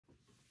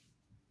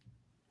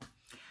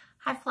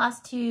Hi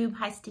FlossTube,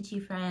 hi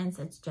Stitchy friends,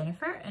 it's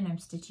Jennifer and I'm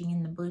stitching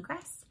in the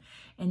bluegrass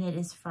and it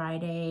is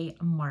Friday,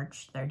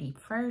 March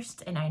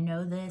 31st and I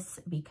know this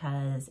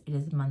because it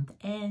is month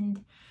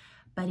end,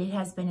 but it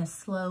has been a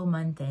slow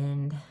month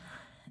end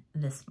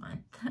this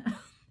month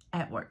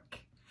at work.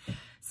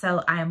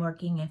 So I'm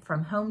working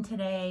from home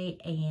today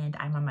and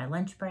I'm on my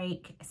lunch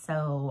break,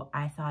 so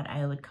I thought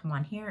I would come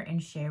on here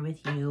and share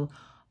with you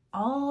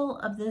all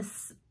of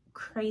this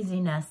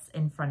craziness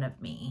in front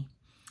of me.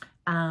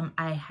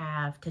 I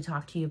have to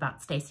talk to you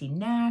about Stacy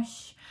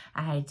Nash.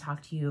 I had to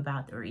talk to you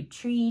about the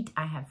retreat.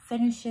 I have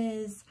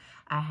finishes.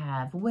 I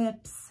have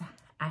whips.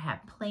 I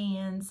have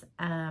plans.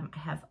 I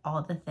have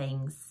all the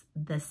things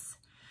this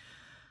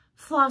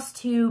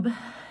FlossTube.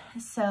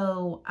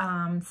 So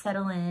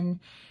settle in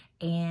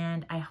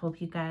and I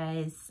hope you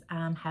guys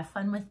have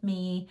fun with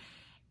me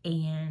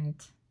and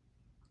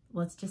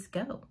let's just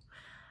go.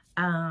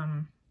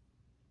 I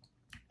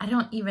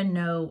don't even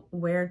know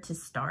where to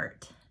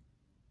start.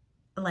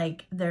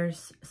 Like,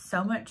 there's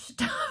so much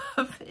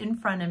stuff in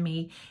front of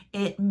me.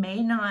 It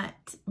may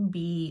not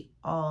be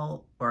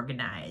all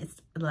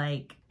organized.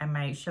 Like, I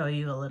might show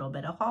you a little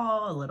bit of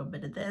haul, a little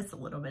bit of this, a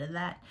little bit of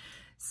that.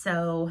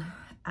 So,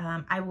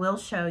 I will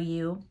show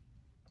you.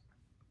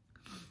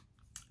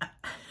 I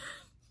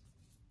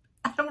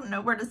don't know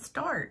where to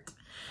start.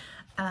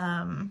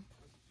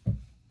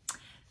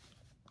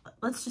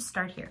 Let's just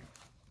start here.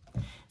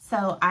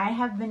 So, I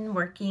have been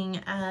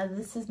working,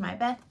 this is my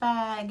Beth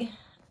bag.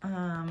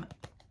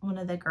 One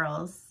of the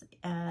girls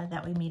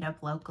that we meet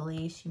up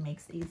locally, she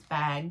makes these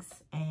bags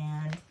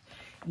and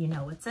you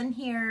know what's in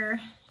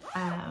here.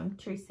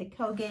 Teresa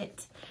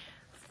Kogut,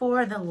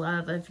 For the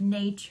Love of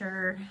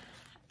Nature.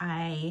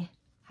 I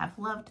have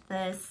loved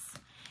this.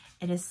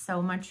 It is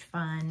so much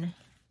fun.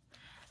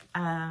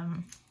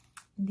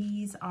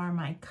 These are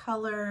my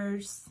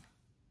colors.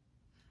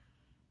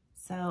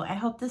 So I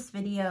hope this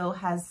video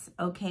has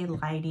okay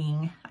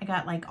lighting. I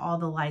got like all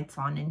the lights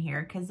on in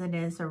here because it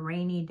is a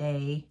rainy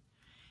day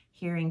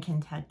here in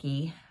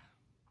Kentucky.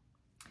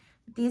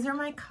 These are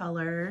my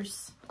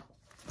colors,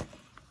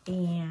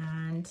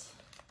 and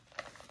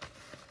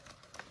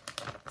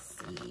let's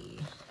see,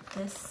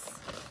 this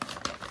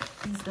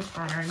is the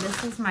pattern.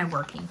 This is my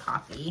working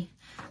copy,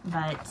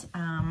 but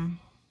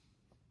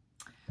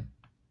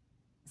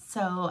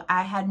so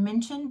I had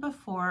mentioned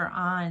before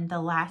on the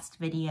last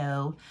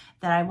video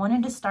that I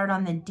wanted to start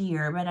on the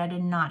deer, but I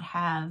did not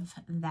have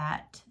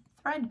that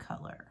thread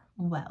color.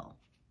 Well,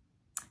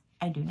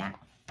 I do now.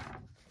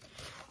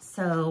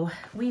 So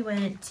we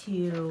went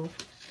to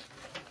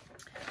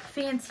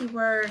Fancy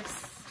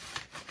Works.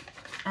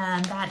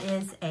 That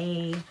is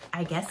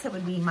I guess it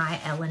would be my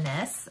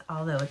LNS,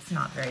 although it's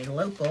not very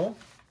local.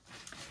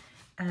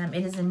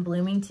 It is in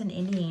Bloomington,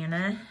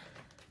 Indiana.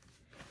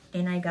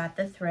 And I got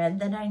the thread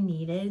that I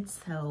needed,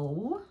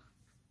 so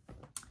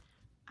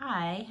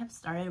I have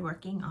started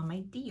working on my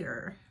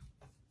deer.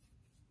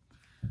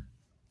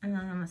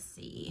 Let's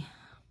see.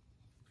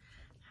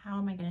 How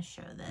am I going to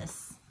show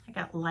this? I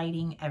got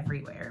lighting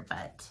everywhere,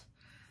 but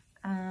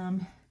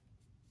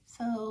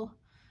so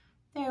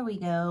there we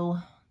go.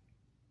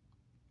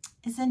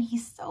 Isn't he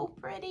so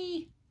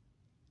pretty?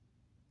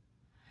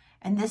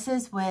 And this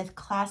is with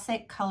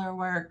Classic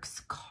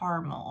Colorworks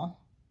Caramel.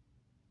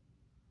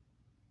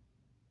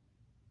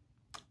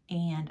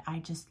 And I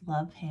just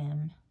love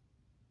him.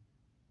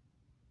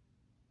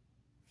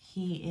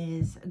 He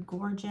is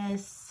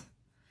gorgeous.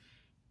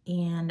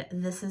 And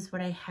this is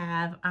what I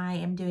have. I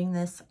am doing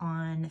this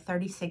on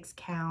 36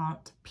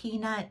 count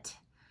Peanut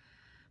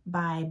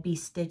by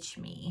Bestitch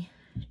Me.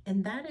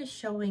 And that is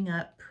showing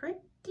up pretty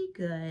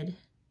good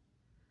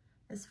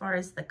as far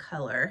as the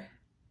color.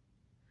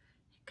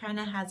 It kind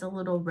of has a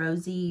little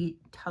rosy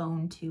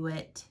tone to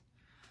it.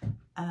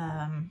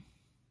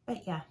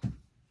 But yeah,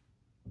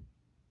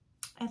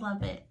 I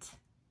love it.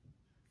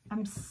 I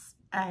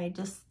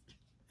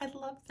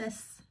love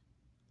this.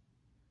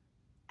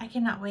 I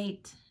cannot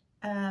wait.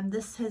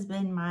 This has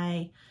been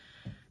my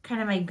kind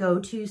of my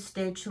go-to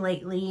stitch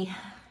lately.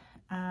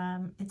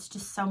 It's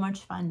just so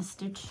much fun to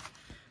stitch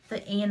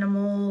the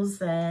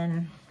animals,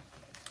 and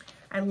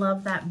I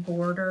love that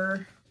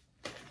border.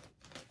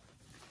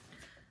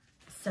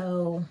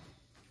 So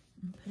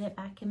put it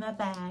back in my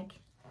bag.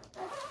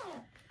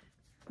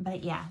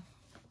 But yeah,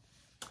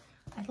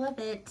 I love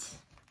it.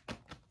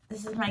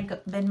 This has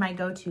been my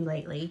go-to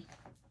lately.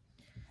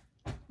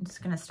 I'm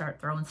just gonna start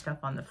throwing stuff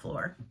on the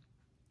floor.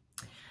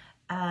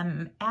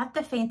 At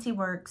the Fancy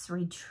Works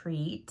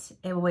retreat,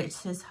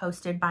 which is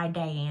hosted by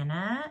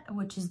Diana,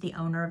 which is the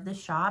owner of the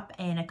shop,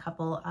 and a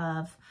couple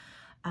of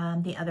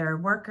the other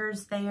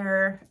workers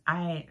there.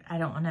 I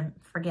don't want to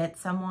forget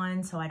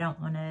someone, so I don't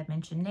want to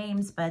mention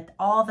names, but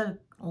all the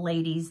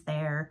ladies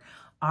there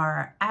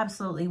are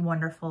absolutely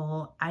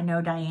wonderful. I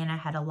know Diana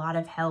had a lot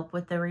of help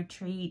with the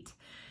retreat,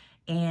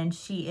 and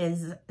she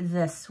is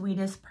the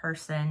sweetest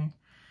person.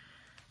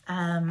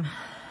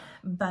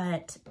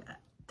 But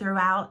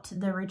throughout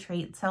the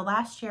retreat, so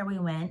last year we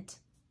went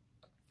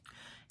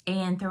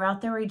And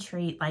throughout the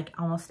retreat, like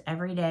almost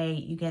every day,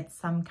 you get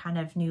some kind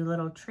of new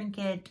little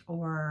trinket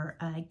or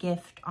a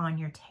gift on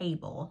your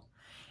table.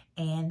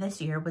 And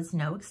this year was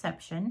no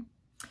exception.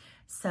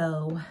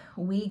 So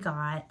we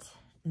got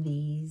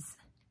these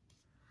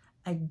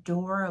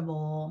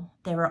adorable,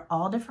 they were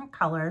all different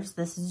colors.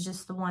 This is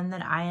just the one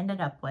that I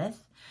ended up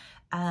with.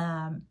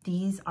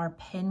 These are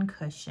pin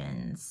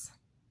cushions.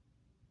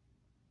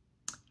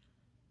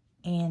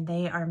 And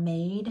they are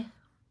made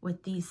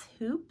with these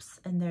hoops,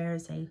 and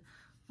there's a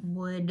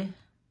wood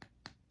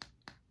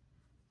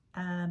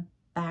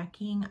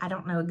backing. I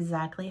don't know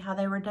exactly how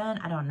they were done.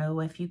 I don't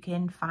know if you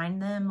can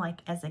find them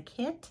like as a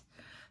kit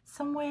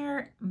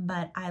somewhere,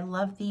 but I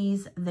love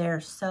these.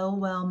 They're so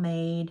well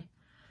made.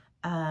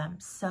 And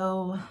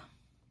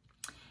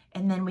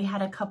then we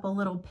had a couple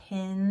little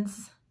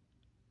pins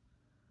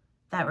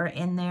that were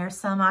in there.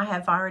 Some I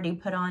have already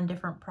put on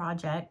different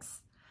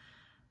projects,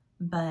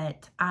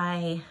 but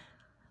I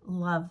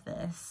love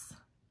this.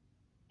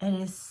 It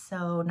is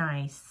so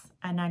nice,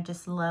 and I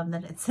just love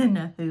that it's in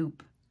a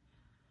hoop.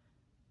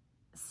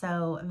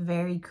 So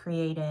very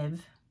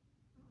creative.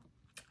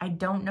 I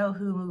don't know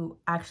who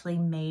actually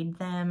made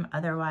them,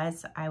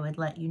 otherwise I would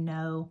let you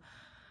know,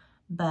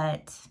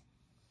 but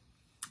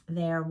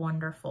they're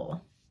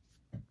wonderful.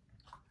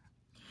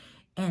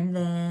 And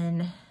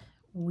then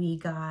we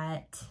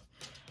got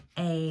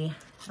I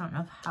don't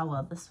know how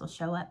well this will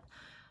show up.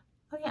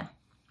 Oh yeah,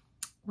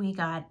 we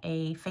got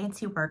a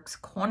Fancy Works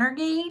corner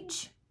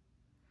gauge,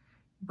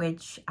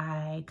 which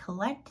I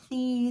collect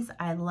these.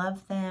 I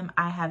love them.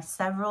 I have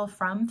several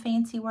from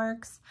Fancy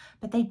Works,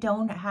 but they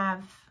don't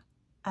have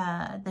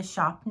the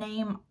shop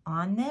name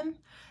on them.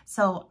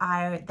 So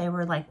they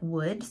were like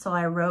wood. So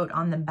I wrote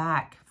on the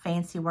back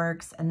Fancy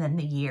Works and then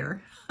the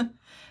year.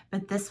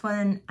 But this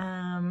one,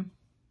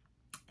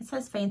 it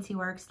says Fancy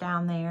Works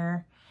down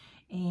there,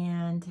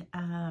 and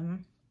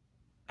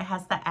it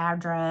has the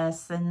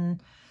address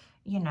and,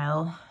 you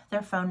know,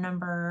 their phone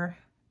number.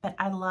 But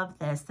I love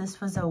this.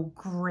 This was a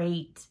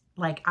great,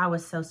 like, I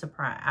was so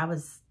surprised. I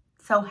was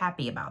so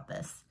happy about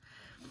this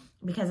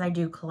because I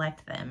do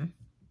collect them.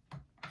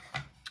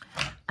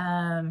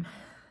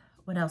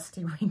 What else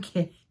did we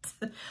get?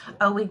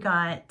 Oh, we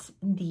got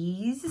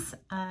these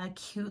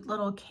cute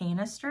little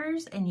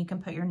canisters, and you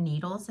can put your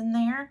needles in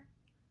there.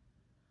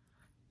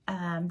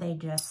 They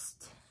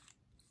just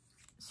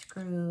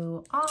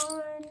screw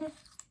on.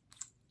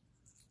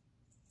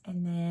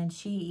 And then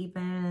she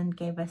even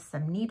gave us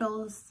some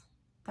needles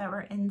that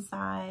were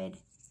inside,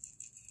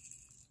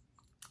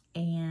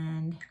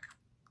 and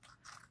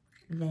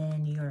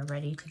then you're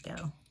ready to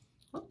go.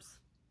 Whoops.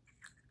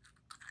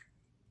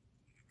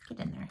 Get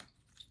in there.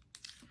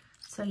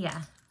 So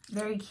yeah,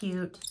 very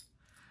cute.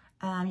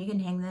 You can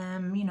hang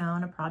them, you know,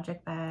 in a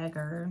project bag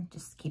or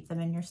just keep them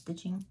in your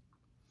stitching.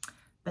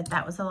 But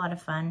that was a lot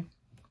of fun.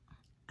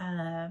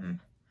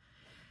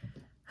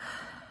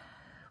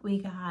 We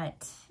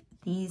got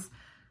these.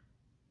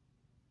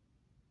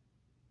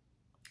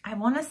 I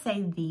want to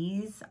say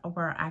these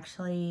were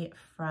actually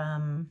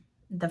from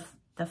the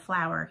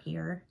flower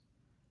here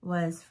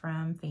was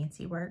from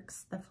Fancy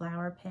Works, the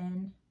flower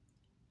pin.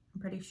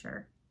 I'm pretty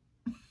sure.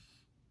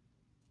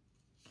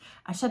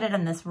 I should have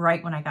done this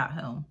right when I got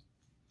home.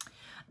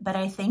 But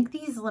I think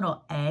these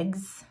little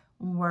eggs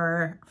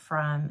were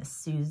from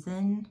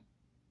Susan.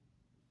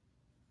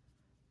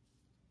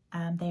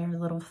 They are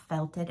little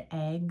felted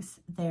eggs.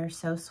 They're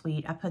so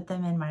sweet. I put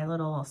them in my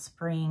little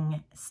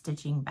spring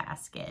stitching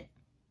basket.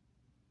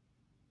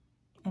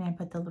 And I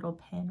put the little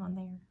pin on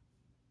there.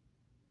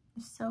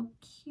 They're so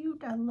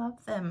cute. I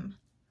love them.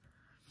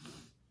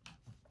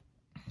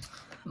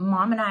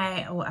 Mom and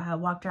I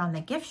walked around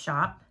the gift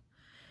shop,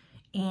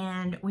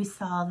 and we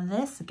saw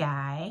this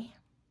guy.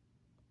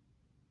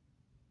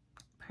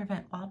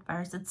 Prevent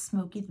wildfires. It's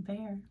Smokey the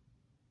Bear.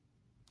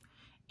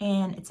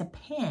 And it's a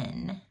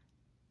pin.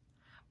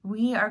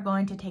 We are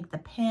going to take the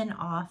pin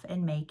off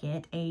and make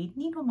it a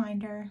needle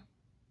minder.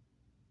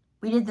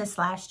 We did this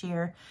last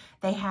year.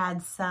 They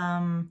had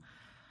some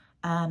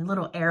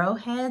little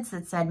arrowheads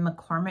that said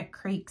McCormick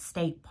Creek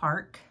State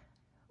Park,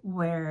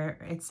 where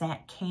it's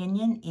at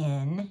Canyon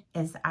Inn,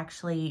 is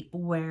actually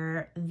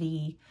where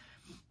the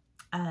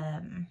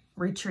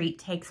retreat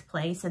takes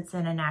place. It's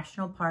in a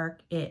national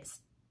park.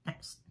 It's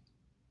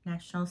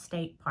National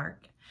State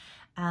Park.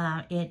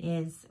 It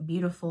is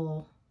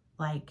beautiful.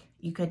 Like,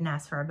 you couldn't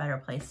ask for a better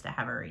place to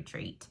have a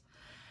retreat.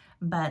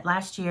 But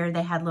last year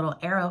they had little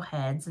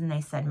arrowheads and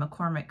they said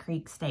McCormick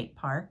Creek State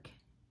Park.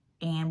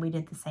 And we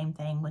did the same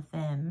thing with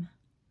them.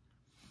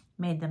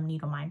 Made them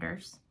needle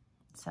minders.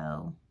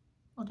 So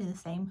we'll do the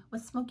same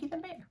with Smokey the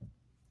Bear.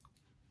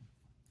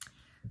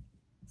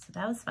 So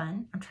that was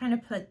fun. I'm trying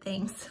to put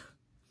things,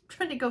 I'm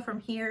trying to go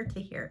from here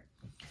to here.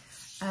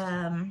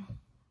 I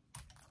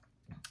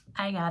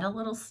got a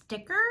little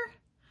sticker,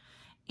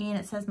 and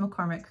it says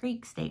McCormick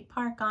Creek State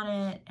Park on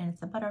it, and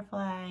it's a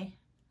butterfly.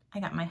 I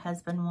got my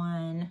husband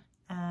one,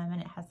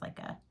 and it has like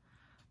a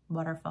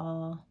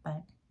waterfall,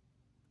 but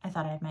I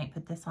thought I might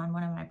put this on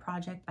one of my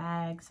project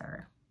bags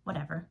or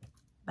whatever.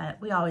 But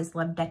we always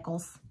love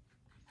decals.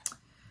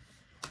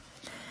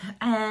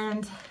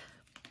 And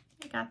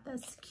I got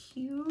this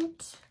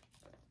cute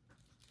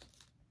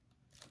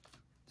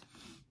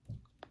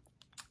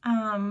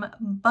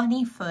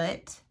bunny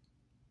foot,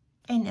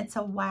 and it's a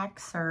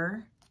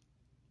waxer.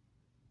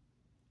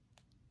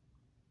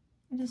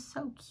 It is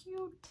so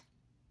cute.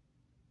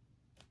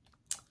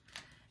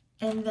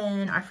 And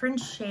then our friend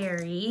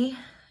Sherry,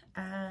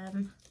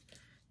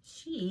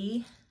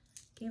 she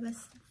gave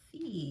us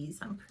these,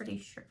 I'm pretty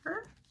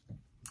sure.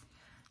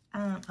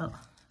 Oh,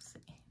 let's see,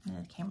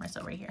 the camera's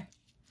over here.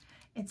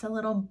 It's a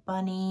little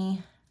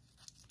bunny,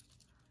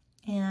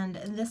 and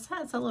this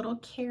has a little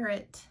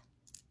carrot,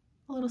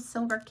 a little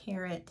silver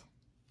carrot,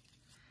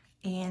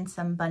 and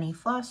some bunny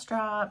floss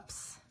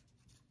drops.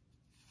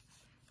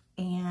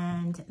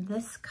 And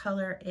this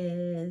color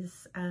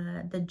is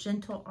the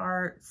Gentle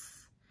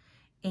Arts,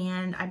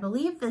 and I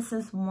believe this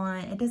is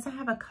one, it doesn't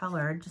have a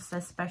color, it just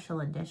says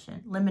special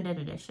edition, limited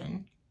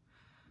edition.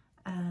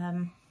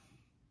 But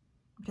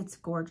it's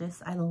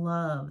gorgeous. I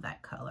love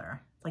that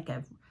color. It's like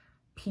a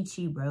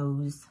peachy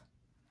rose.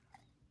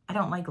 I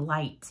don't like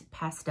light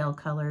pastel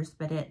colors,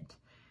 but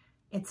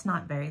it's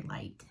not very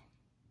light.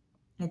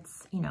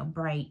 It's, you know,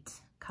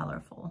 bright,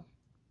 colorful.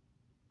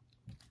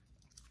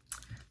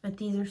 But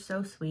these are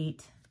so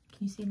sweet.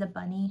 Can you see the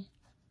bunny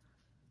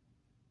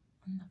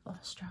on the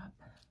floss drop?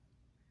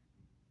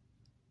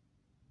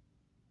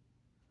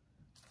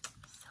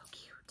 So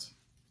cute.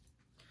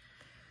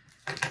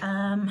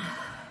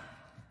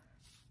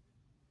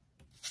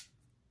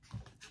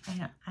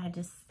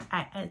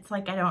 It's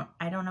like I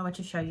don't know what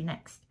to show you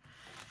next.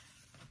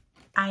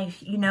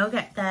 You know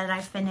that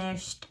I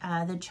finished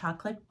the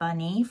chocolate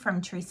bunny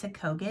from Teresa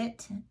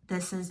Kogut.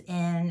 This is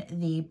in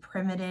the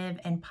Primitive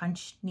and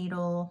Punch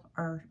Needle,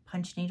 or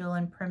Punch Needle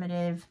and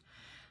Primitive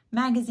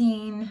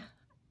magazine.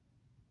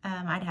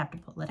 I'd have to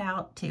pull it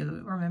out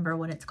to remember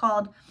what it's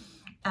called.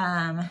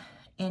 And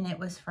it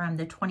was from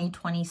the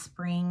 2020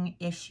 spring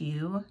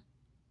issue.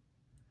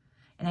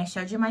 And I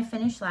showed you my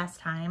finish last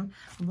time.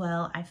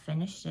 Well, I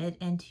finished it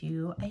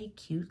into a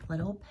cute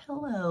little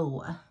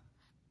pillow.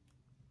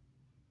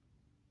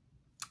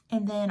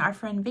 And then our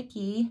friend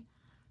Vicky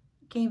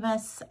gave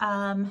us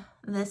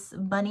this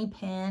bunny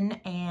pin,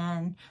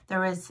 and there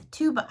was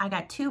I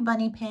got 2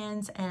 bunny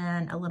pins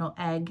and a little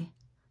egg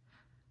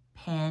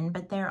pin,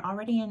 but they're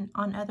already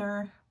on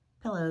other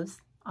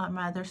pillows, on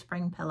my other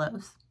spring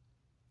pillows.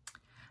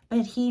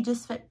 But he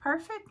just fit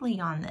perfectly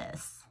on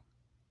this.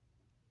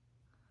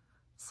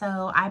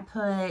 So I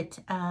put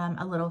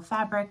a little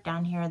fabric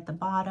down here at the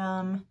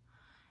bottom,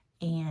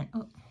 and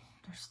oh,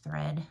 there's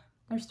thread.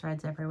 There's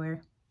threads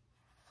everywhere.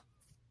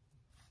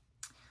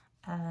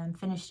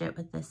 Finished it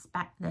with this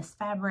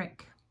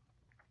fabric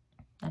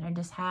that I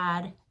just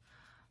had,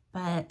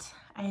 but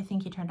I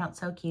think he turned out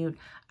so cute.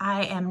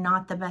 I am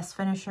not the best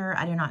finisher.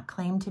 I do not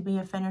claim to be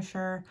a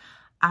finisher.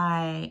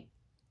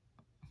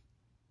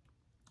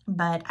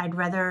 But I'd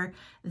rather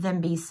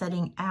them be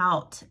sitting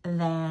out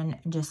than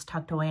just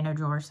tucked away in a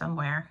drawer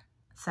somewhere.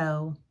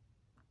 So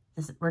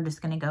we're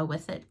just going to go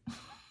with it.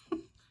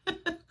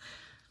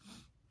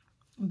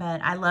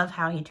 But I love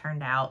how he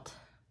turned out.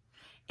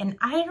 And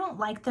I don't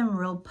like them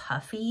real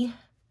puffy.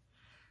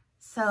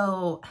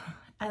 So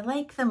I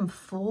like them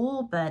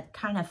full, but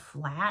kind of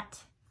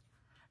flat.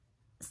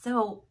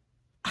 So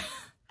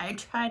I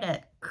try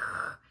to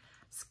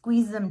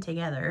squeeze them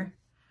together.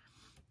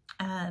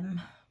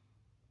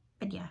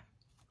 But yeah.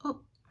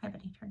 Oh, my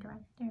buddy turned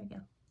around. There we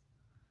go.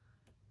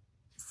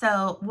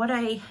 So what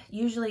I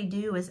usually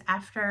do is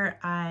after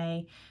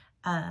I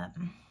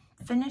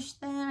finish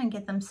them and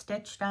get them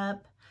stitched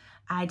up,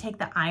 I take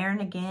the iron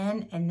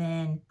again and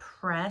then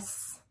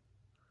press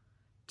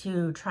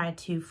to try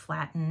to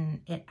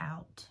flatten it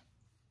out.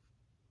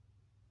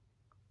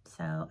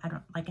 So I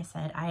don't, like I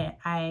said,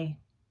 I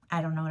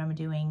don't know what I'm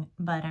doing,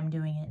 but I'm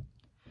doing it.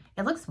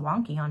 It looks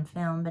wonky on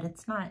film, but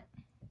it's not.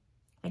 I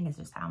think it's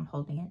just how I'm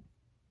holding it.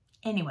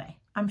 Anyway,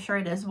 I'm sure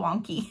it is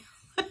wonky,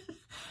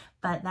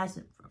 but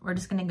we're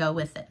just gonna go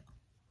with it.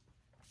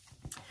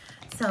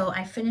 So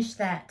I finished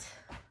that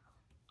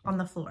on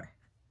the floor.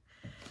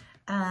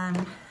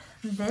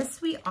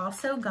 This we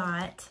also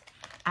got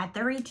at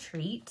the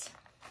retreat.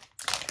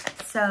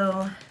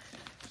 So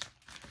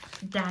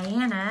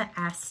Diana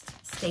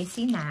asked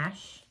Stacy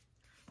Nash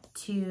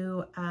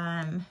to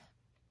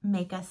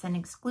make us an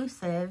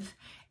exclusive,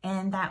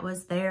 and that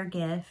was their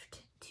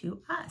gift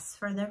to us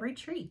for the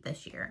retreat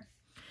this year.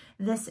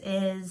 This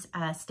is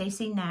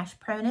Stacy Nash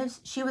Primitives.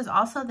 She was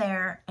also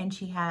there, and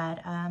she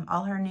had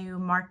all her new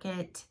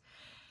market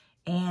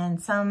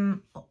and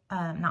some,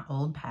 not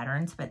old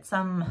patterns, but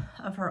some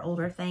of her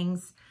older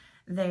things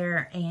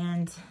there.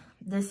 And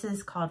this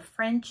is called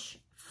French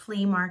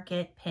Flea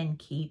Market Pin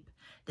Keep,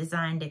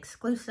 designed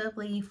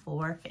exclusively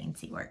for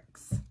Fancy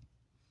Works.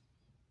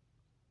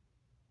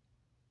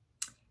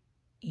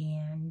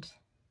 And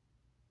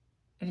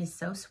it is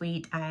so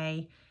sweet.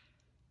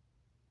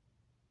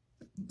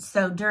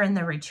 So during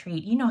the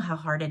retreat, you know how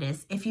hard it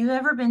is. If you've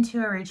ever been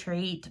to a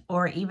retreat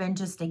or even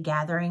just a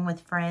gathering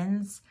with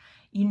friends,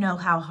 you know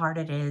how hard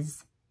it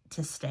is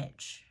to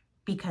stitch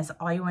because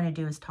all you want to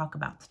do is talk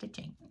about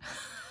stitching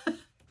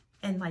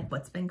and like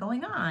what's been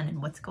going on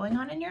and what's going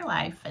on in your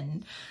life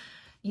and,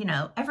 you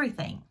know,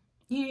 everything.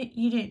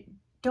 You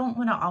don't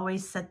want to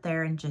always sit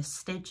there and just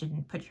stitch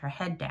and put your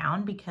head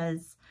down,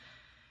 because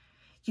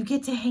you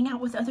get to hang out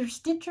with other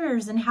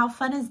stitchers, and how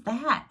fun is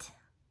that?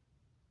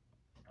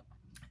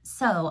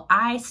 So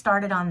I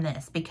started on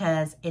this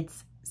because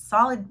it's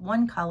solid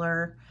one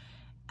color.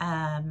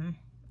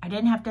 I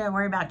didn't have to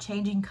worry about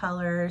changing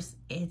colors.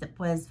 It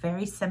was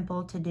very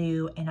simple to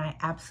do, and I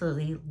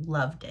absolutely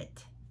loved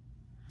it.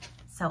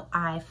 So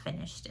I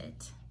finished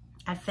it.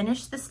 I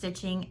finished the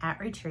stitching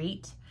at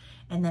retreat,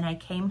 and then I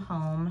came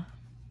home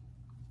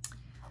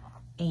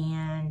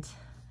and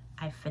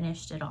I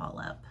finished it all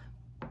up.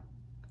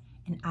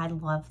 And I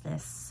love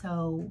this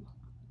so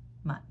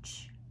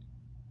much.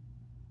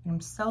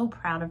 I'm so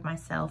proud of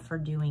myself for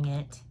doing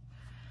it.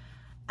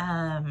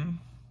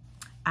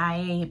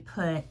 I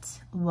put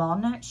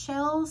walnut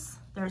shells.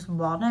 There's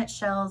walnut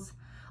shells,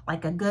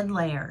 like a good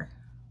layer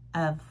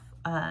of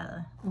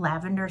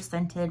lavender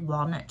scented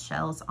walnut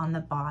shells on the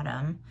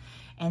bottom.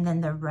 And then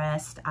the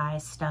rest I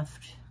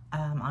stuffed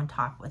on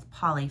top with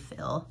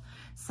polyfill.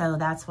 So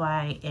that's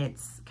why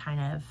it's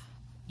kind of,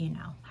 you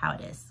know, how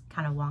it is,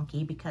 kind of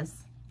wonky, because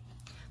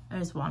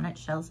there's walnut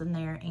shells in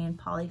there and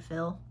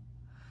polyfill.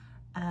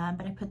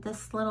 But I put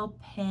this little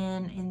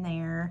pin in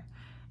there.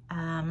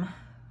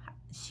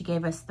 She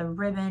gave us the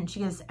ribbon.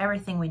 She gave us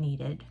everything we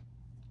needed.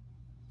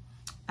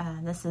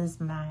 This is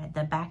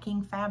the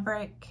backing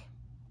fabric.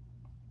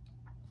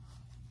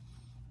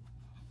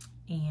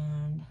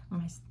 And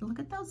look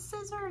at those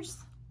scissors.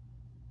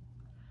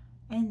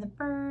 And the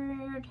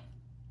bird.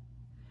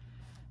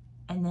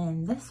 And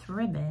then this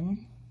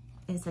ribbon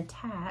is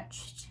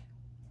attached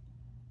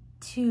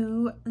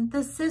to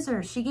the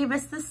scissors. She gave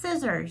us the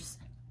scissors.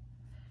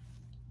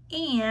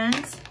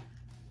 And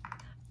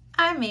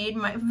I made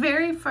my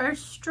very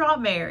first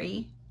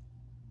strawberry.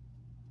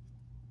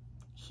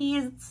 He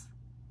is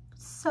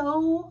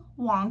so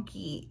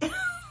wonky.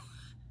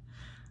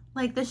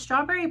 Like, the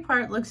strawberry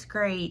part looks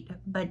great,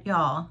 but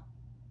y'all,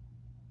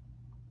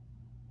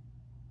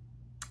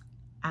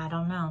 I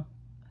don't know.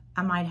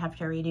 I might have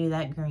to redo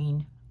that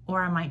green,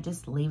 or I might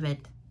just leave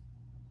it.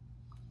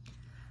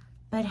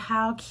 But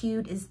how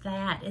cute is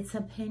that? It's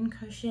a pin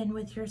cushion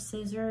with your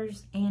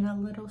scissors and a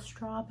little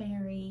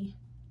strawberry.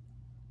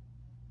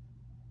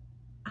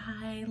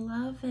 I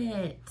love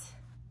it.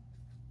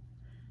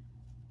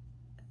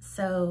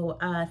 So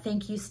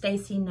thank you,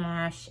 Stacy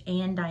Nash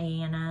and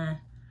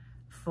Diana,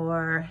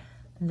 for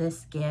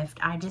this gift.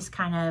 I just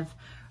kind of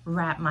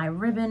wrap my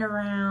ribbon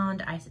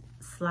around. I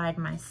slide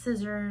my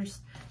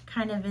scissors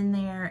kind of in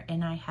there,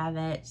 and I have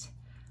it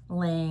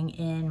laying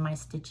in my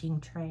stitching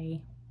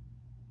tray.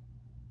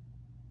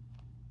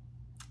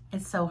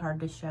 It's so hard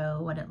to show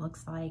what it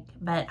looks like,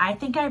 but I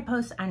think I'm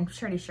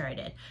pretty sure I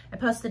did. I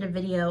posted a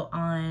video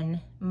on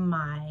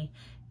my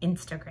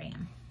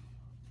Instagram.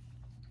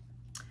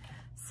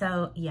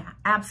 So yeah,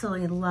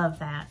 absolutely love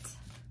that.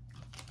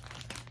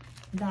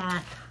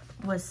 That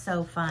was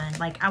so fun.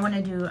 Like, I want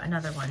to do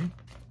another one.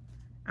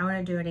 I want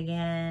to do it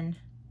again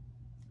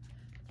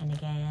and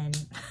again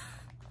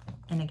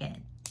and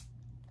again.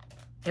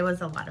 It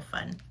was a lot of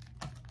fun.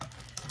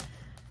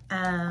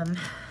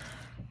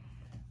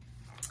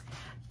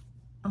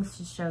 Let's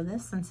just show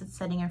this since it's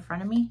sitting in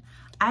front of me.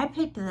 I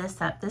picked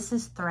this up. This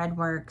is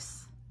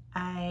Threadworks.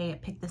 I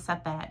picked this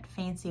up at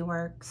Fancy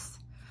Works.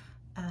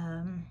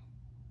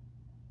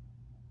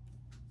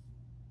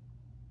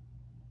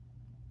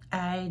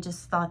 I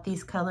just thought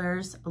these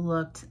colors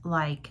looked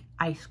like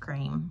ice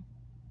cream.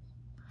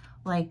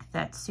 Like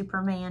that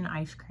Superman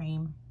ice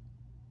cream.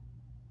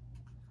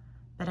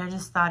 But I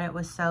just thought it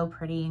was so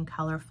pretty and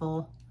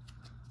colorful.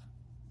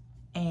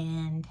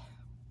 And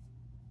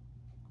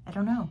I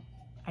don't know.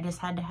 I just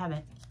had to have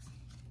it.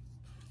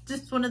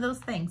 Just one of those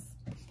things.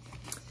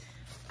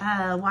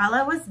 While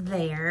I was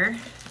there,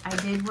 I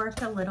did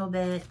work a little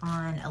bit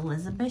on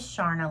Elizabeth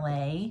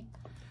Charnelay.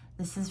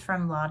 This is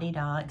from Lottie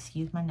Daw.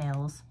 Excuse my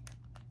nails.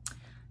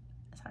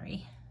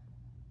 Sorry.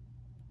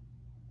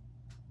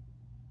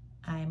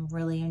 I'm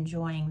really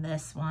enjoying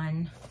this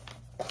one.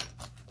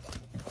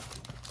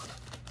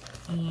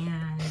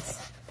 And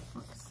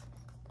whoops.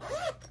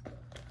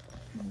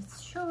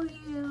 Let's show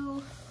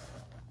you.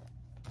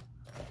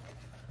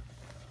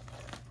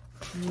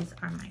 These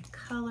are my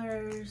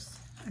colors.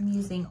 I'm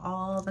using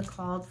all the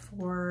called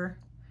for.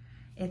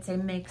 It's a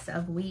mix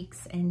of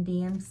Weeks and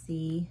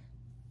DMC.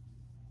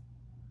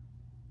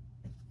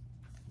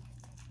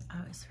 I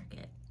always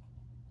forget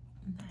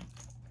that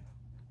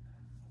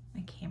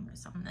my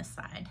camera's on this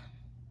side.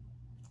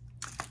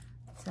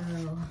 So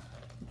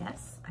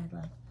yes, I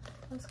love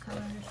those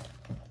colors.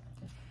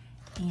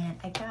 And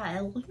I got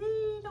a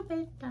little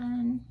bit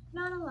done,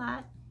 not a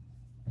lot.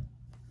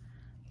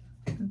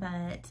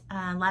 But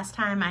last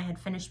time I had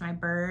finished my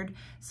bird,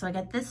 so I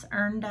got this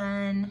urn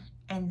done,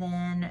 and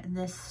then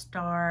this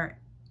star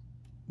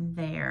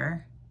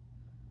there,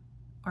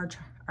 or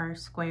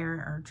square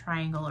or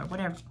triangle or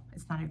whatever.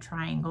 It's not a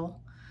triangle.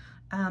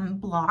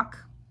 Block,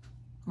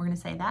 we're gonna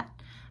say that.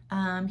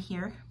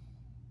 here.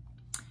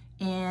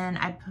 And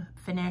I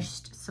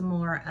finished some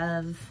more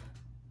of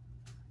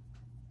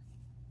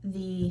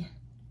the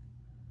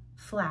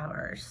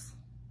flowers.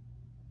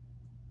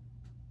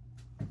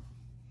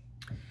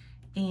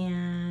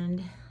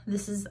 And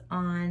this is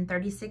on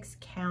 36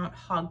 count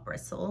hog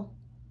bristle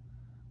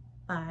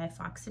by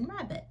Fox and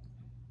Rabbit.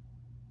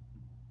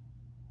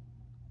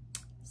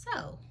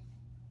 So,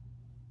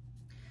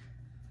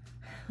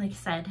 like I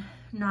said,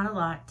 not a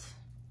lot.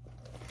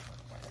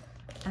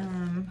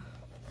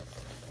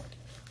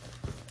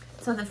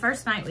 So the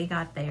first night we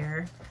got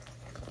there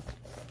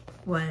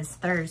was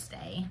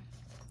Thursday,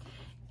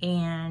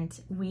 and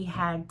we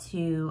had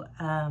to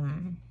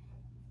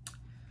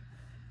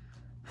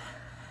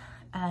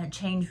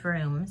change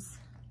rooms.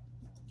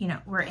 You know,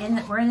 we're in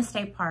the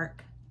state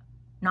park,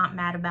 not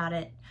mad about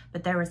it,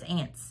 but there was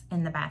ants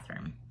in the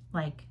bathroom,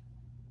 like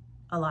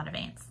a lot of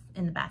ants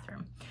in the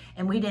bathroom.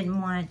 And we didn't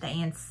want the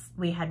ants.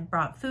 We had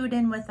brought food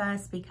in with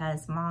us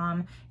because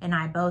Mom and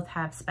I both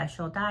have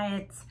special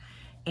diets,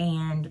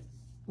 and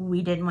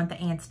we didn't want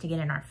the ants to get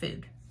in our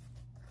food.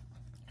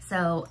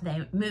 So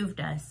they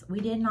moved us. We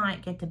did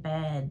not get to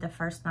bed the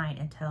first night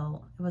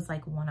until it was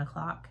like 1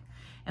 o'clock.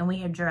 And we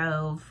had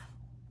drove,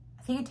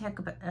 I think it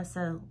took us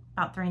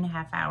about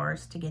 3.5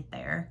 hours to get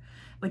there,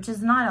 which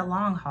is not a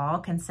long haul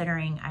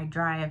considering I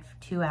drive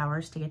 2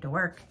 hours to get to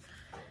work.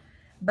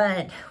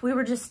 But we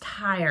were just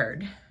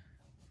tired.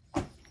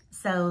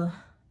 So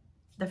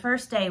the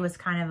first day was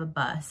kind of a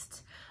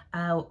bust.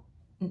 I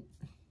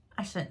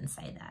shouldn't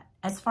say that.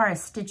 As far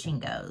as stitching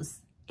goes,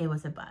 it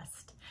was a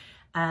bust.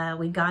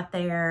 We got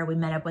there, we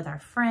met up with our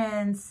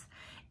friends,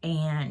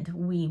 and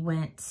we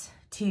went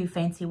to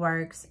Fancy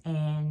Works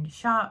and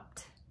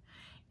shopped.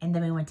 And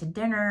then we went to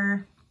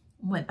dinner,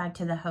 went back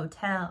to the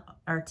hotel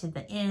or to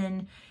the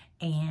inn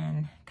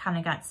and kind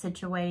of got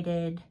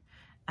situated,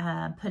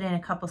 put in a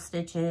couple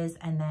stitches,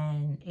 and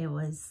then it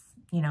was,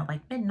 you know,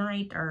 like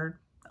midnight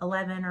or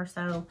 11 or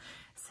so.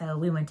 So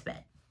we went to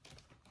bed.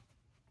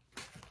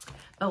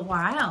 But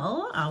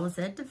while I was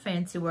at the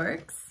Fancy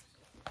Works,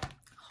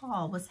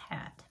 haul was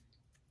had.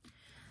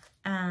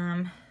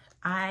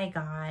 I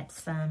got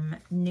some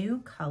new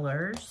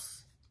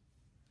colors.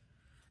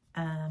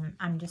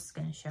 I'm just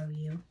going to show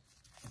you.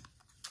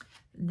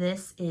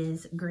 This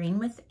is Green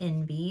with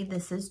Envy.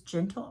 This is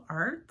Gentle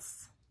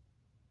Arts.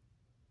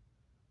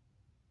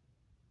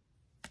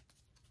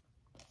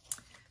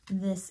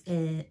 This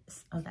is,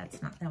 oh, that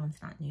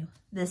one's not new.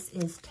 This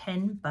is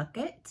 10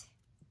 Bucket.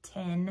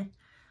 10,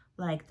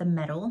 like the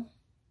metal,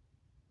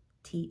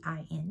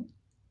 T-I-N.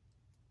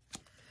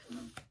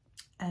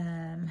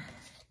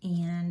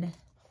 And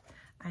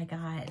I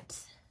got,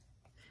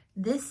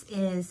 this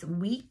is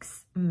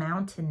Weeks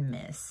Mountain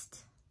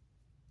Mist.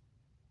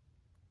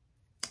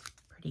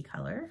 Pretty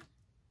color.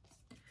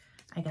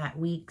 I got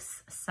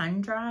Weeks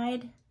Sun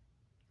Dried.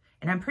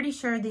 And I'm pretty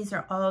sure these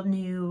are all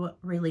new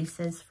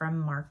releases from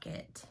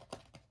Market.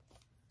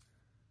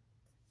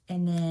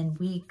 And then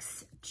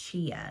Weeks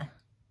Chia.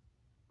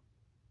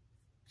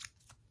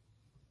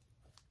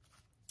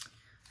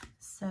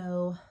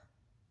 So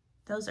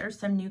those are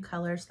some new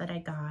colors that I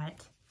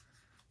got.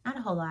 Not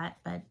a whole lot,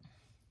 but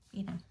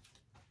you know,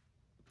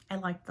 I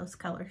like those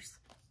colors.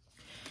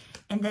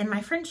 And then my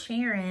friend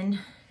Sharon,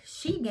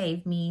 she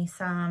gave me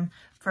some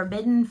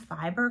Forbidden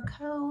Fiber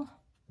Co.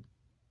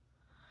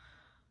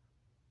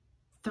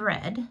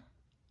 thread.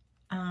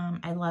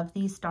 I love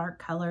these dark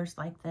colors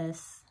like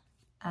this.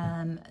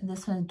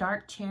 This one's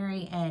Dark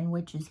Cherry and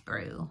Witch's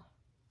Brew.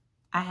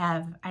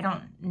 I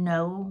don't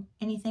know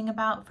anything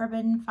about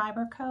Forbidden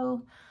Fiber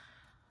Co.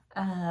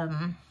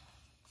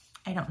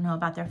 I don't know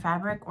about their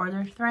fabric or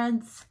their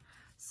threads.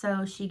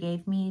 So she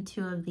gave me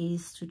 2 of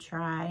these to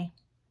try.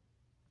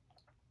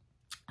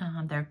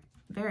 They're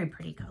very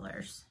pretty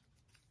colors.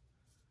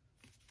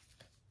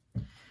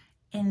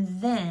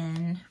 And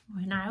then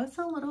when I was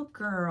a little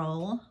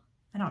girl,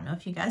 I don't know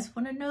if you guys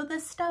want to know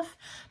this stuff,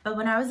 but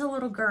when I was a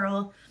little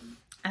girl,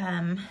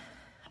 I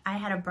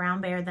had a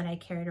brown bear that I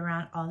carried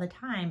around all the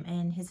time,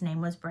 and his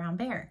name was Brown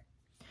Bear.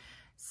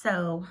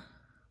 So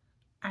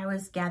I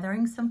was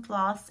gathering some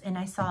floss and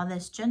I saw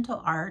this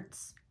Gentle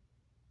Arts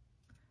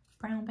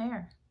brown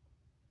bear.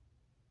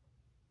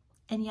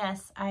 And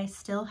yes, I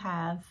still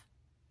have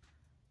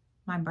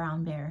my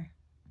brown bear,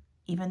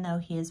 even though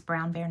he is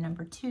brown bear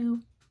number 2,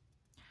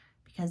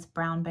 because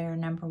brown bear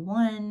number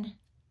 1,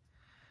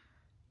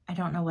 I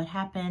don't know what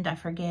happened. I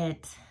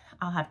forget.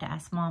 I'll have to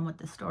ask Mom what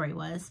the story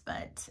was,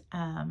 but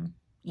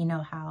you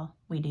know how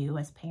we do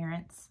as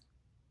parents.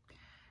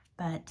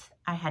 But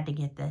I had to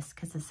get this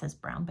because it says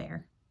brown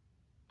bear.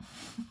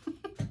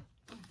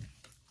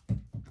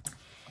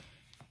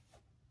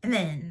 And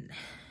then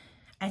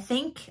I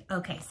think,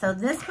 okay, so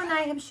this one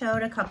I have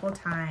showed a couple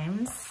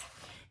times.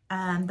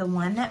 The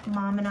one that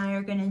Mom and I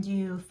are going to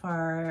do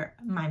for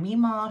my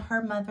Meemaw,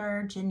 her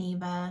mother,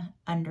 Geneva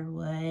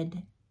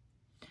Underwood.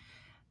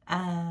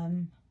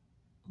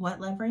 What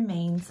Love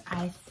Remains.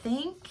 I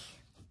think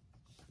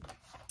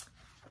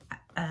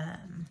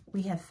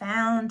we have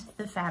found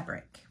the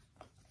fabric.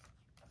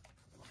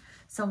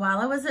 So while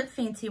I was at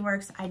Fancy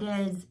Works, I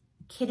did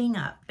kitting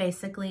up,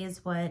 basically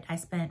is what I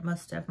spent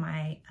most of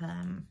my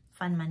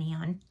fun money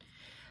on.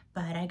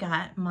 But I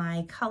got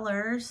my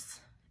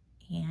colors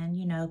and,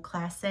 you know,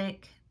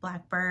 classic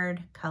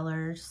Blackbird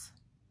colors,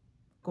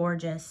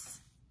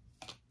 gorgeous.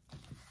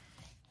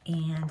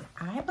 And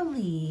I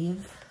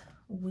believe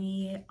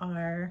we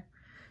are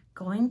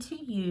going to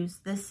use,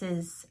 this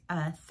is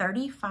a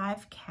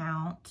 35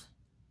 count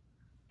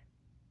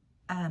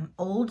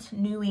old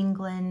New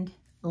England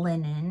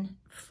linen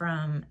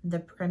from the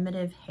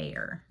Primitive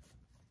Hair.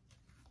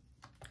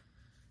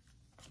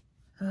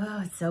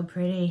 Oh, it's so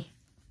pretty.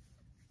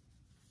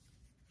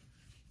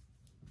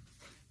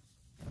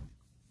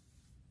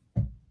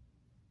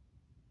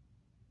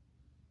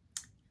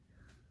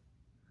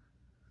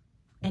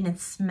 And it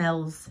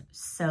smells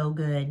so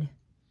good.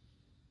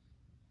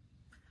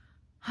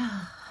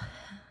 I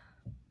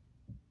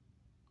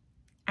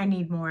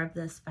need more of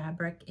this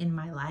fabric in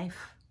my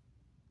life.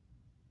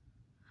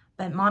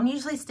 But Mom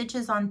usually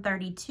stitches on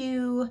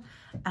 32.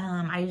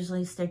 I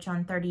usually stitch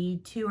on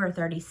 32 or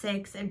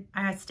 36. And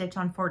I stitch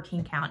on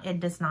 14 count.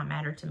 It does not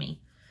matter to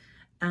me.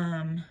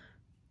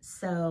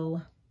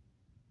 So,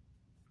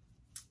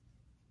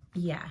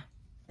 yeah.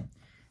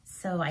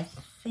 So I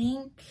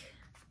think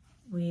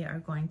we are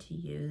going to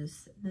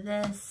use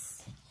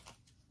this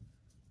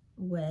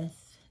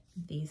with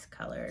these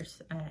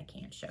colors. I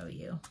can't show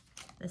you.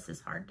 This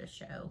is hard to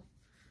show.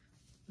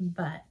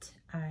 But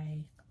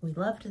we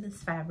loved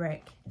this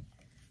fabric.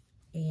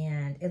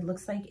 And it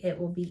looks like it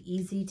will be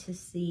easy to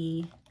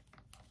see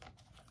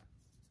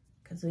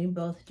because we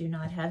both do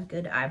not have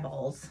good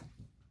eyeballs.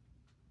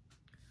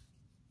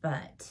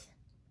 But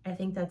I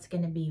think that's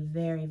going to be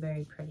very,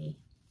 very pretty.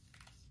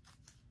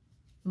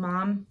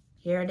 Mom,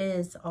 here it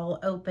is, all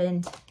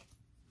opened.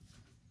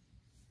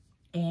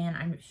 And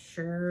I'm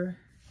sure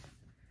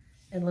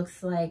it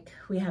looks like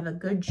we have a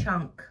good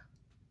chunk.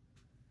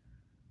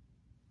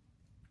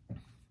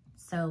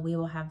 So we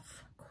will have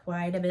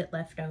quite a bit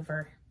left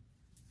over.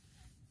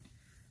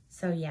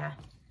 So yeah,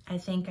 I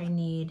think I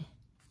need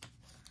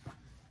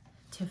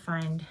to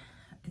find,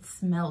 it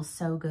smells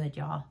so good,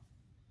 y'all.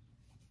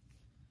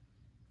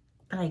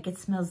 Like, it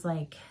smells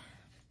like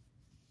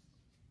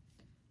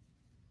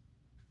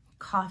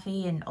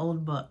coffee and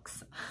old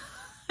books.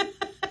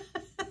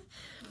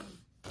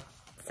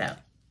 So,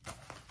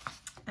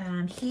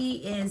 he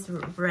is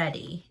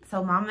ready.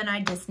 So Mom and I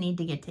just need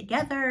to get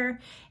together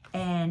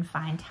and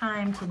find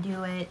time to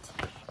do it.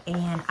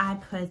 And I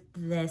put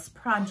this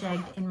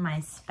project in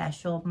my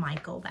special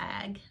Michael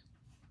bag.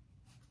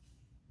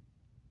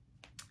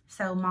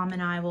 So Mom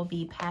and I will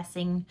be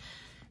passing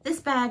this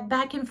bag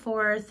back and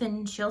forth,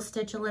 and she'll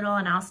stitch a little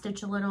and I'll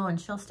stitch a little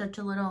and she'll stitch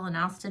a little and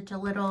I'll stitch a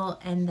little,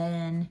 and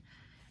then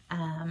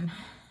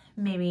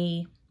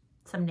maybe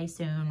someday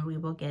soon we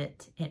will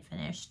get it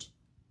finished.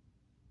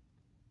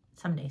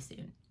 Someday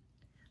soon,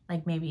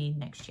 like maybe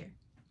next year.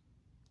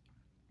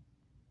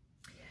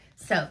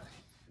 So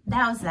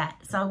that was that.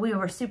 So we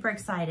were super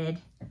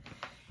excited.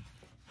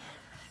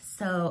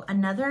 So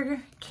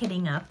another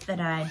kitting up that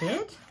I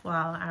did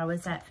while I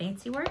was at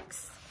Fancy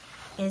Works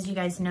is, you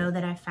guys know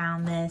that I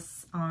found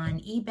this on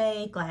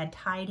eBay, Glad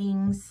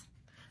Tidings.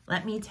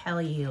 Let me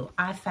tell you,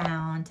 I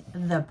found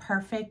the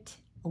perfect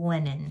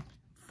linen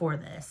for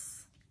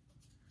this.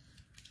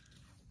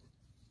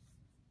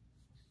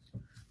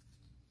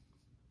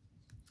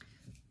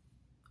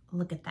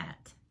 Look at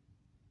that.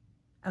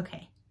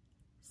 Okay,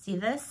 see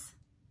this?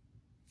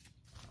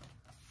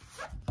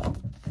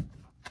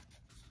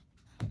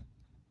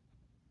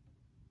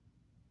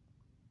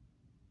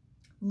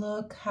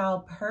 Look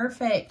how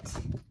perfect.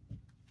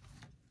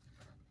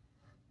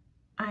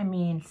 I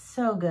mean,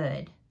 so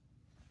good.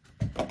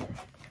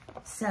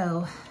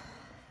 So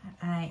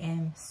I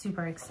am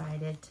super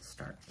excited to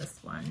start this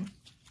one.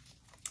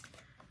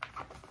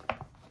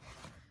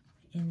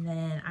 And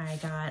then I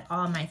got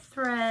all my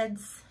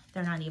threads.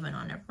 They're not even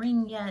on a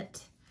ring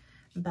yet,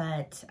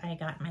 but I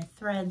got my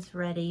threads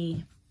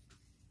ready.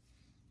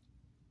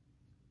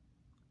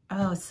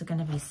 Oh, it's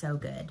gonna be so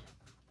good.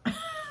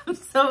 I'm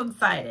so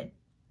excited.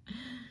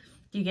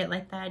 Do you get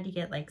like that? Do you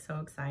get like so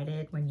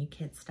excited when you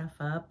kit stuff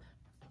up?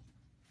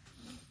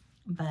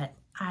 But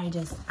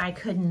I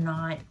could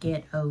not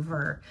get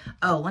over.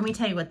 Oh, let me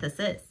tell you what this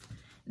is.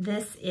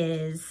 This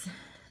is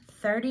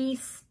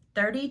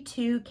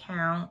 32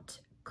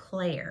 count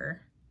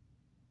Claire.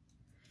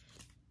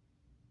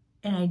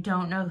 And I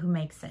don't know who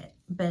makes it,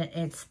 but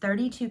it's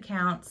 32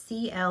 count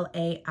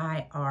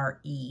Claire.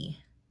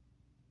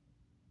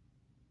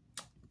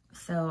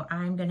 So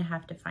I'm gonna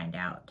have to find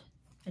out.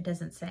 It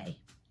doesn't say.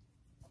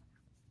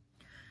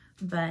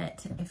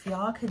 But if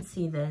y'all could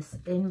see this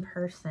in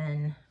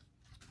person,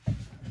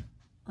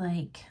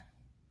 like,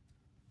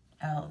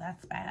 oh,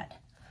 that's bad.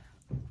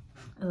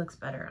 It looks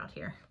better out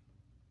here.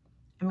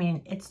 I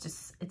mean,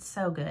 it's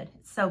so good.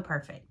 It's so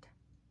perfect.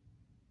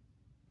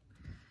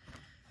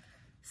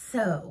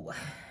 So,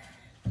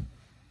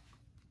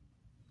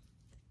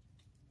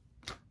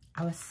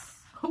 I was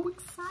so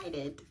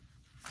excited.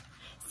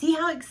 See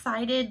how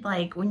excited,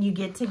 like, when you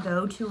get to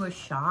go to a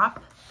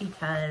shop,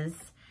 because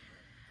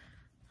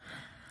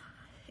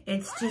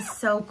it's just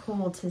so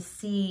cool to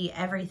see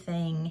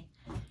everything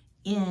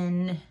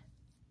in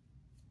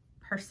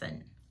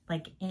person,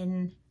 like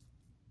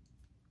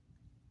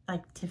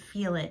to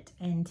feel it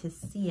and to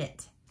see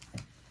it.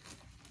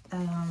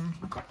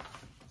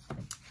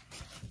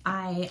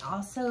 I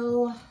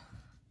also,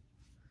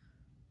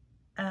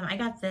 I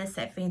got this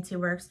at Fancy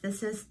Works.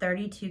 This is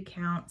 32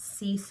 count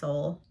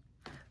Cecil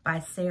by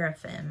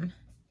Seraphim.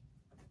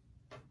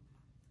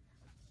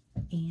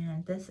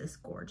 And this is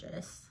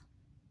gorgeous.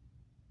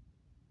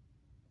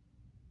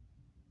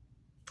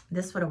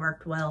 This would have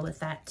worked well with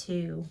that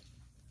too.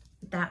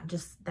 That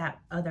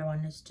other one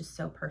is just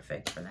so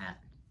perfect for that.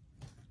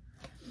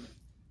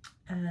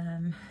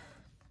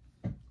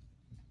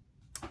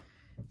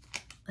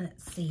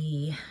 Let's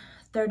see,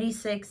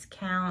 36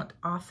 count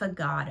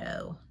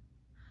Affogato.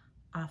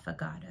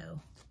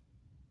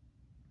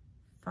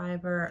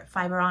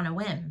 Fiber on a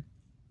Whim.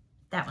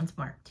 That one's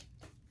marked.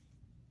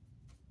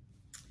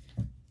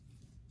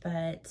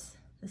 But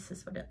this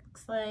is what it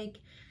looks like.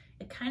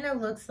 It kind of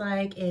looks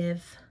like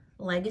if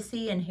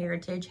Legacy and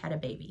Heritage had a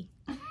baby.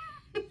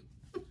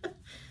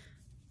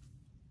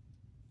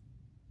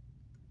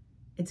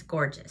 It's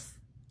gorgeous.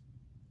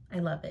 I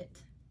love it.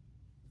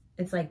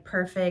 It's like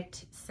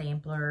perfect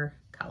sampler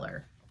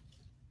color.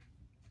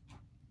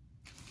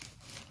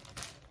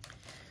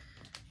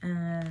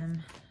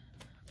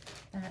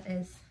 That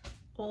is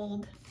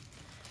old.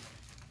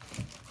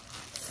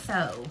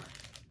 So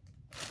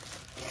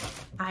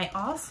I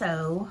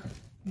also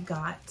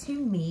got to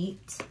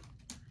meet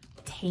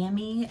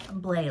Tammy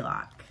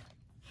Blalock.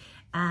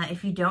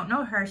 If you don't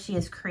know her, she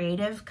is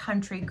Creative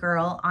Country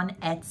Girl on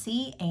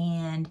Etsy.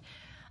 And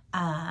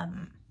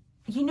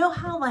you know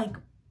how, like,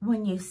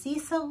 when you see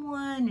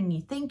someone and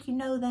you think you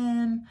know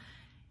them,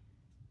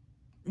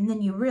 and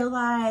then you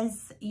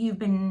realize you've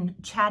been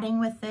chatting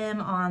with them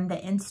on the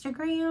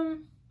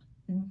Instagram?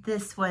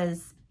 This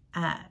was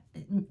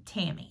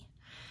Tammy.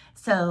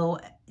 So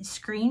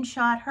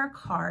screenshot her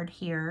card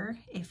here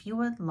if you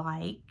would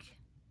like.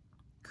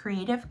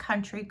 Creative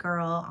Country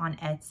Girl on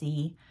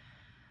Etsy.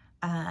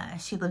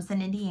 She lives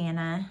in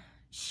Indiana.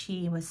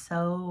 She was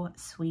so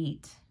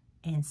sweet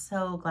and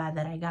so glad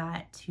that I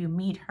got to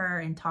meet her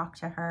and talk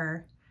to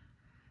her.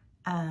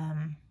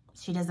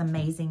 She does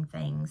amazing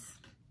things.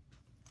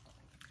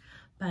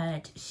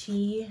 But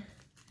she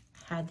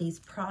had these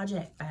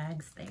project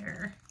bags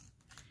there.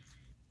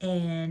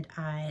 And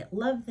I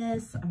love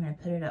this. I'm going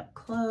to put it up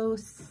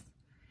close.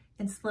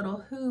 It's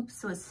little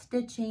hoops with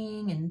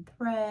stitching and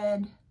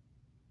thread.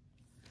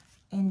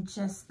 And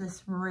just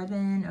this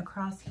ribbon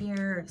across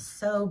here.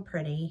 So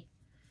pretty.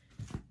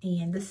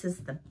 And this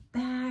is the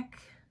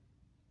back.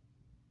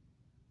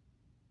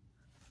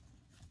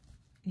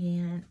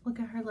 And look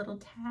at her little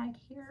tag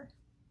here.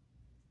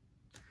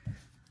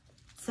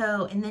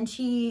 So, and then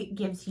she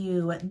gives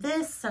you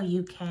this so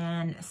you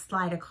can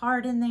slide a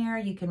card in there.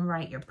 You can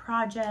write your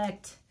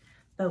project.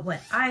 But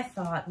what I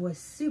thought was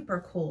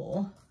super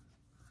cool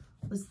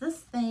was this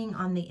thing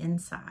on the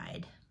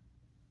inside.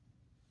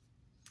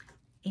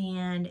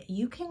 And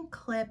you can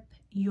clip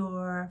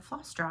your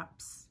floss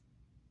drops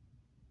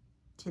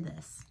to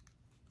this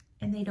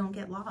and they don't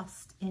get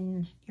lost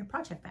in your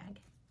project bag.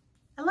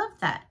 I love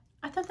that.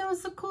 I thought that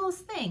was the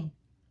coolest thing.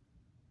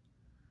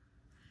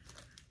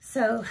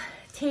 So,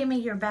 Tammy,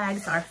 your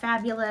bags are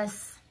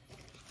fabulous.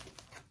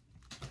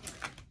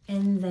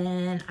 And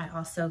then I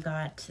also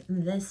got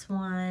this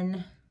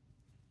one.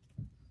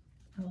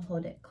 I will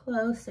hold it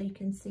close so you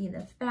can see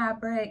the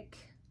fabric.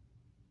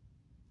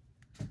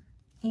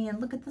 And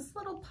look at this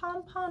little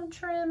pom-pom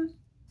trim.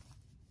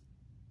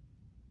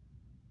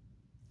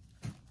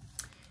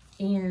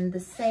 And the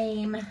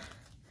same,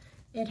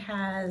 it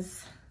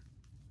has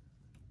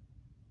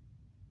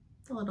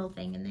the little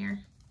thing in there.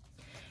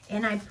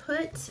 And I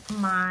put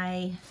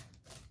my,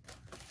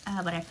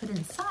 what I put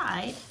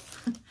inside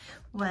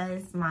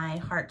was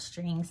my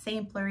heartstring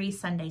samplery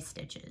Sunday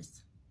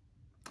stitches.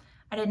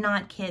 I did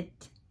not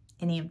kit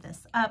any of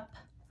this up.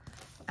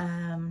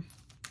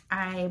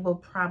 I will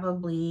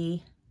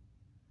probably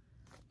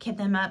kit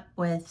them up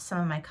with some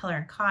of my color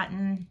and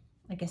cotton.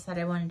 Like I said,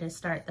 I wanted to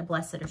start the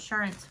Blessed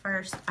Assurance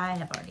first. I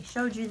have already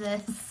showed you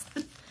this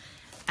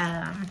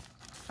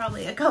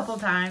probably a couple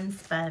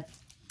times, but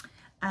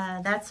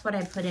that's what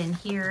I put in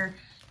here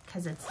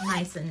because it's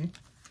nice and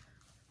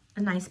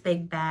a nice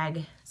big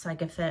bag so I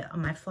could fit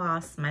on my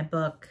floss, my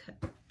book,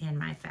 and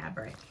my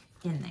fabric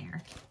in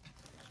there.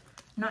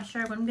 I'm not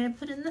sure what I'm going to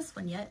put in this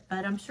one yet,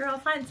 but I'm sure I'll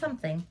find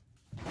something.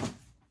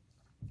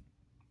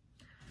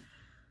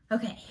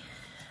 Okay,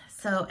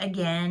 so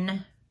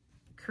again,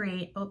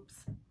 Creative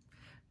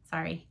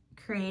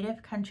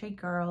Country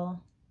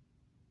Girl,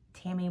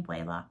 Tammy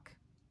Blalock.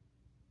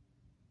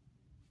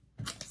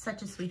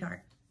 Such a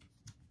sweetheart.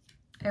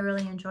 I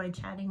really enjoyed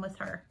chatting with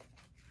her.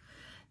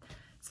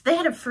 So they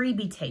had a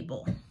freebie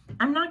table.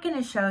 I'm not going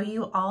to show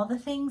you all the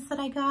things that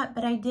I got,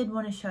 but I did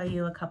want to show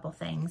you a couple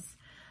things.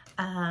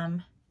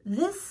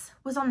 This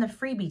was on the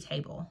freebie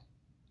table.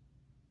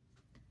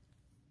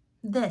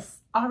 this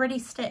already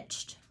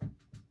stitched.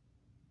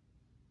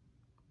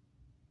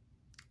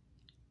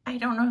 I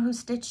don't know who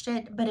stitched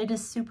it, but it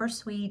is super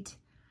sweet,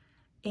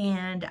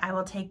 and I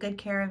will take good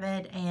care of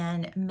it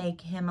and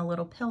make him a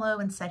little pillow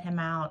and set him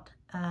out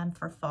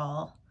for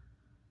fall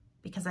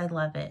because I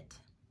love it.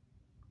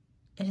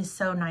 It is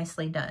so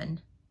nicely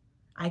done.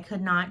 I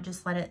could not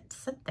just let it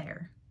sit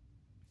there.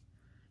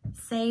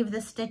 Save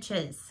the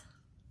stitches.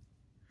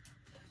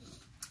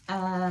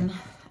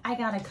 I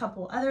got a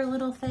couple other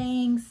little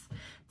things.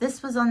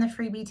 This was on the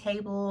freebie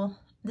table.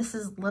 This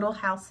is Little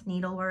House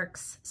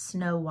Needleworks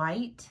Snow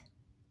White.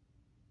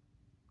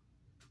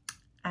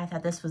 I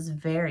thought this was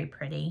very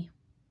pretty.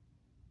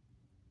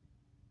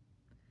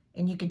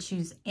 And you could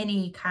choose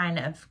any kind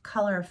of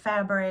color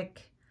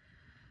fabric.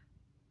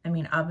 I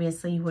mean,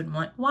 obviously you wouldn't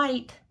want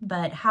white,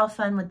 but how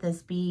fun would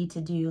this be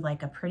to do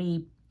like a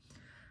pretty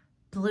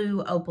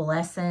blue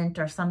opalescent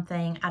or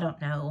something? I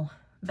don't know,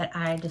 but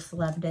I just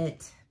loved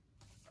it.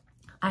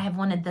 I have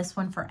wanted this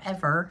one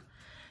forever.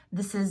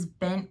 This is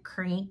Bent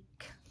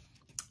Creek,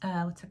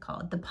 what's it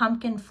called? The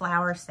Pumpkin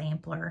Flower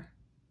Sampler.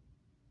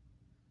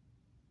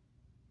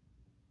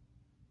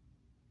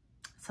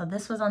 So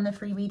this was on the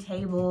freebie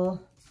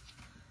table.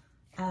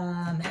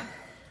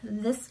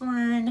 This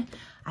one,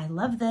 I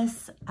love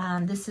this.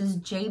 This is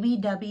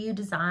JBW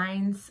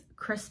Designs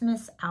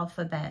Christmas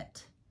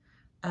Alphabet.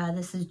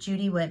 This is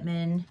Judy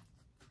Whitman.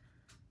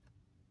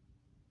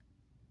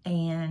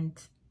 And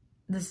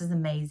this is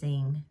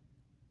amazing.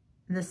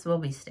 This will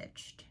be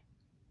stitched.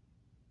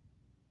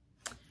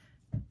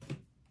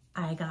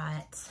 I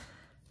got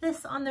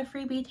this on the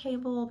freebie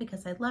table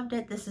because I loved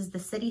it. This is the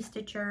City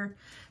Stitcher.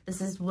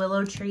 This is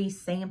Willow Tree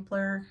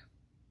Sampler.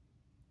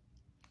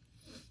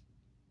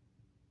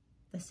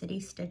 The City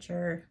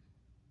Stitcher.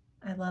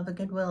 I love a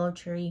good willow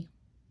tree.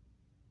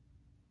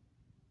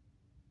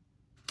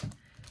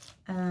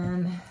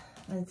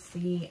 Let's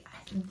see.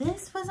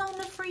 This was on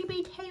the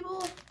freebie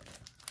table.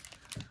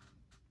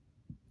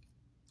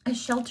 A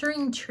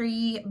Sheltering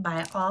Tree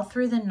by All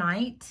Through the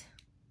Night.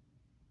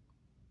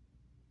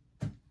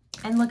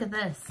 And look at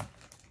this.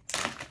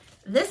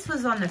 This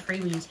was on the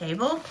freebie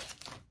table,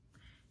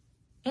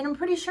 and I'm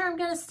pretty sure I'm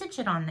going to stitch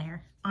it on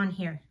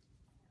here.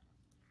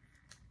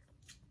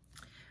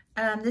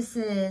 This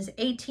is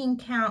 18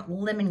 count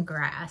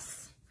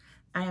lemongrass.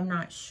 I am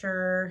not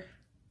sure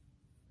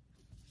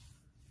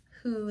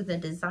who the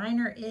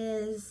designer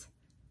is,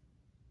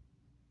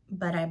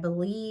 but I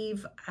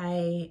believe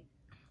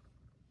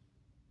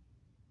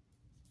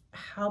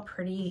how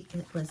pretty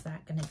was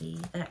that going to be,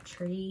 that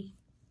tree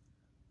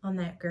on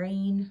that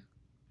green.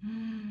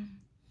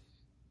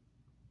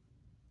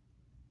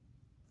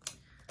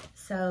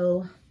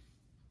 So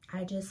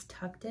I just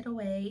tucked it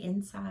away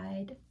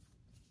inside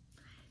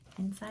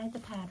the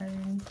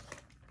pattern.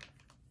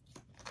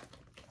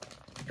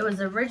 It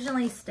was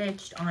originally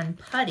stitched on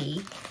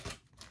putty,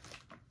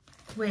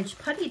 which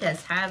putty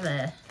does have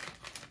a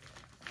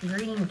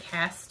green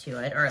cast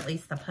to it, or at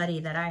least the putty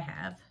that I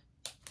have.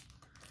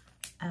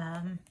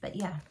 But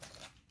yeah,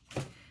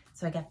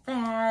 so I got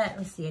that.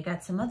 Let's see, I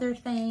got some other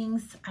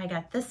things. I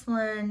got this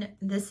one.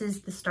 This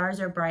is The Stars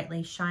Are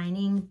Brightly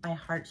Shining by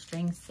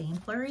Heartstring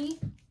Samplery.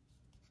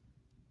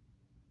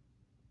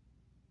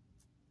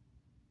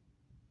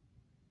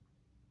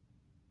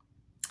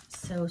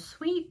 So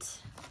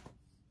sweet.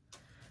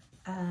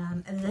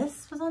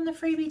 This was on the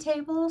freebie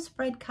table,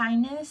 Spread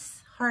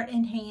Kindness, Heart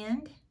in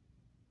Hand.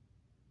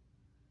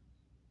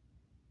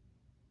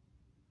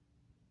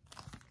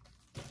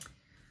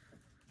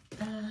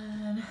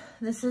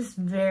 This is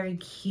very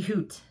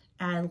cute.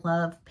 I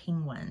love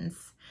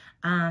penguins.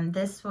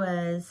 This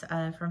was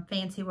from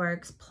Fancy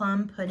Works,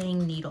 Plum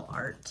Pudding Needle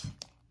Art.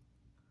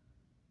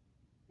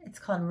 It's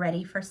called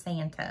Ready for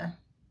Santa.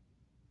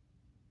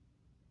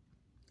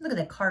 Look at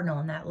the cardinal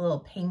in that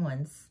little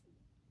penguin's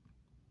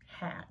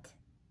hat.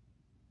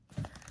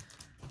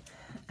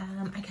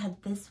 I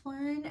got this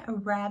one, a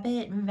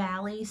Rabbit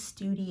Valley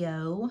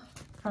Studio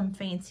from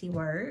Fancy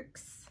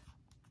Works.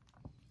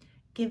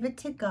 Give it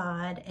to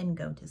God and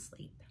go to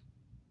sleep.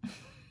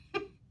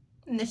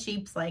 And the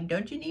sheep's like,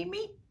 don't you need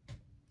me?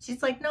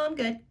 She's like, no, I'm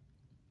good.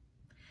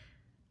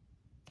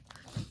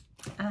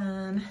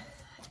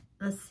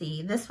 Let's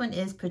see. This one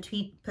is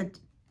Patini.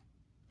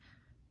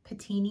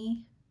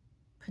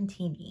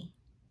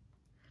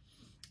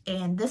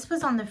 And this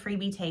was on the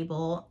freebie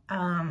table.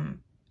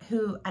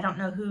 Who, I don't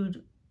know who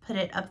put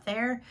it up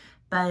there,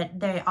 but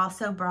they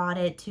also brought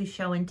it to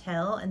Show and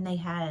Tell, and they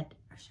had,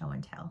 Show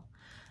and Tell.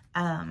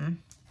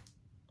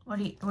 What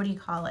do you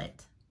call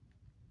it?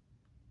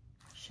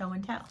 Show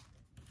and Tell.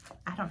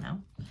 I don't know.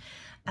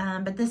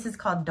 But this is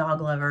called Dog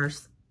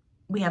Lovers.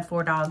 We have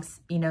 4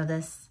 dogs, you know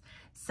this.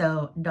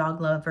 So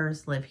dog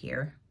lovers live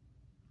here.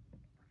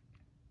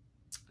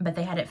 But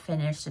they had it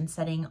finished and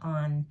setting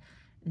on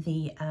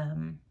the,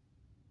 what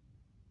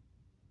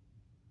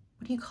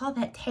do you call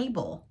that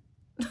table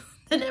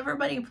that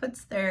everybody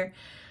puts their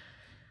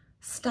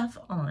stuff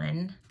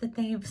on that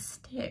they've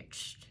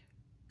stitched?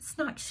 It's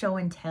not Show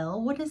and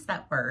Tell. What is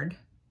that word?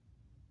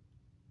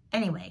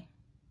 Anyway,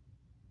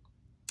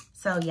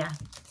 So yeah,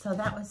 so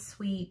that was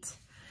sweet.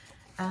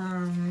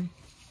 I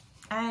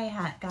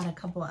got a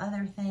couple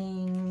other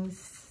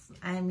things.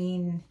 I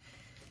mean,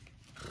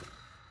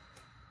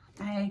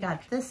 I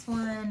got this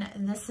one.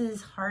 This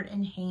is Heart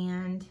and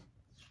Hand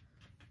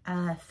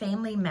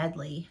Family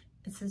Medley.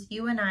 It says,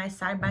 you and I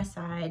side by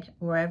side,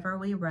 wherever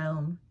we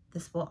roam,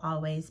 this will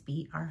always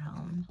be our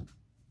home.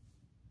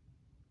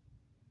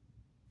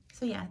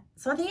 So yeah,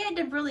 so I think I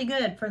did really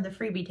good for the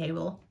freebie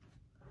table.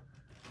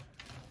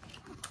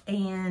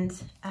 And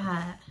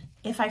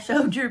if I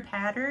showed your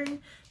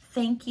pattern,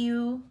 thank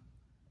you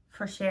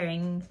for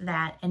sharing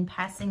that and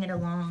passing it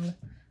along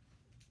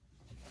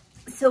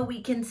so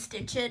we can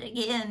stitch it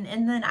again,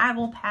 and then I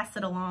will pass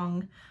it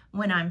along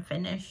when I'm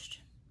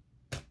finished.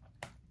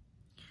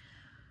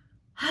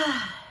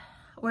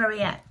 Where are we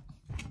at?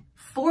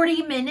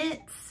 40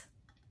 minutes?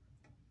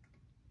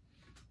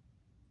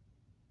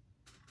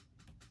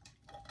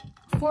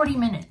 40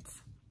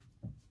 minutes.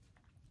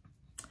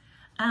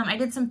 I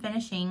did some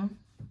finishing.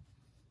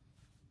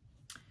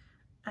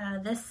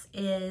 This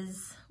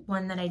is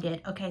one that I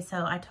did. Okay,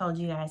 so I told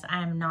you guys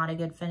I'm not a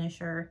good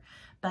finisher,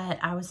 but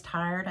I was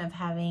tired of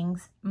having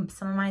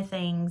some of my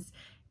things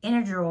in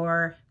a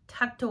drawer,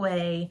 tucked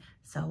away,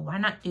 so why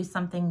not do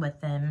something with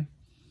them?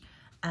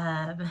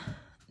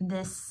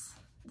 This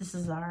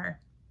is our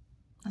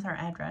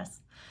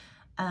address.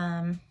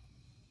 But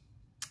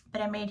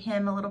I made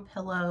him a little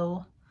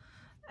pillow.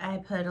 I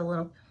put a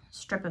little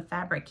strip of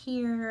fabric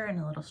here and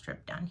a little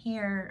strip down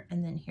here,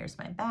 and then here's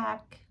my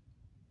back.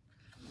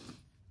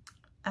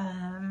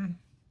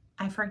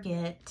 I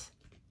forget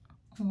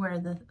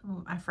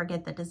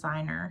the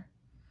designer,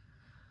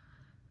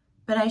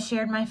 but I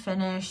shared my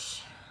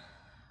finish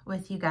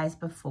with you guys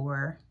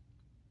before.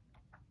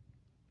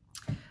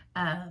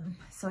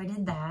 So I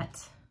did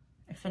that.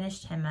 I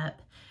finished him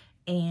up,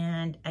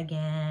 and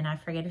again, I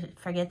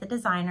forget the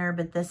designer,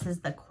 but this is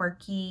the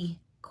Quirky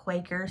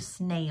Quaker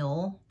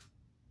Snail.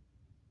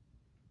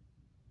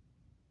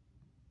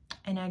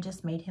 And I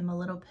just made him a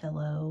little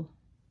pillow.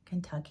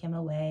 Can tuck him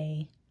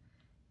away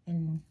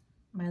in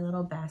my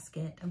little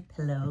basket of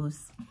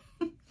pillows.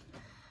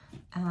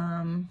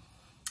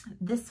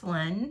 This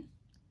one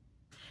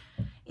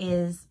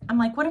is, I'm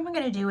like, what am I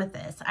going to do with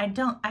this?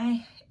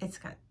 It's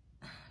got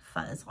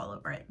fuzz all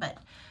over it, but,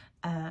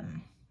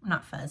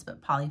 not fuzz,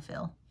 but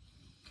polyfill.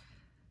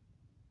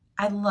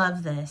 I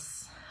love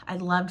this. I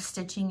loved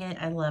stitching it.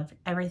 I loved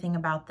everything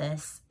about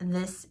this.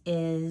 This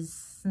is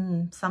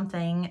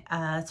something,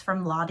 it's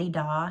from Lottie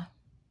Da.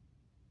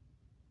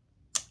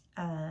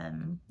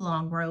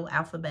 Long row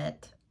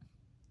alphabet,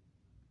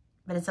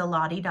 but it's a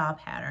Lottie Da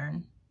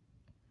pattern,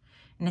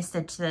 and I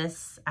stitched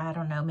this, I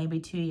don't know, maybe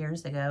 2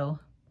 years ago,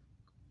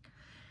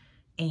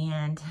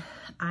 and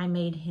I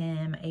made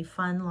him a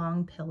fun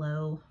long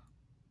pillow,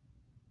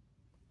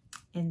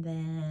 and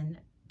then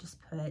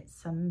just put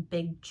some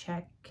big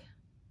check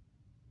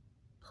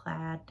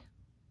plaid,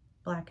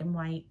 black and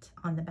white,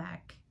 on the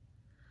back.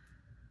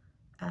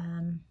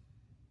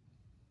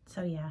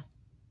 So yeah,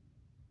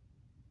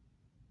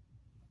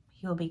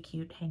 he'll be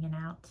cute hanging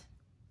out.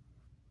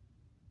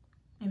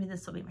 Maybe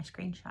this will be my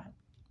screenshot.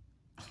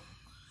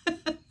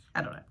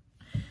 I don't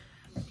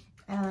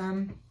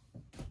know.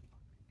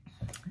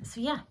 So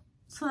yeah,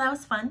 so that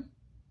was fun.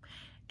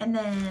 And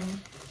then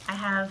I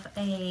have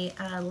a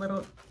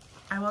little,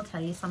 I will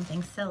tell you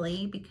something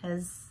silly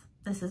because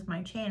this is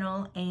my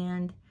channel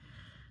and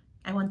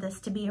I want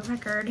this to be a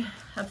record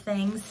of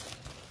things.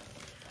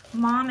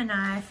 Mom and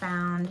I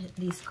found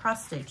these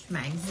cross-stitch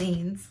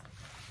magazines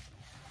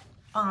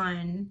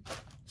on,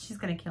 she's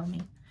gonna kill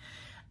me,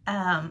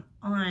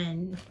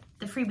 on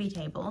the freebie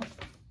table,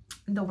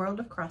 The World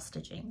of Cross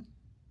Stitching.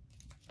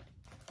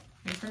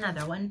 There's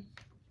another one.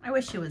 I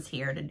wish she was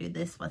here to do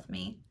this with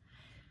me.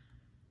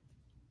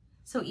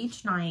 So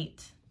each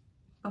night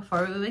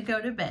before we would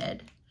go to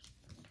bed,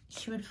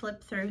 she would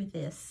flip through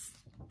this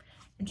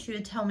and she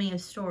would tell me a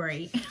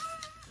story.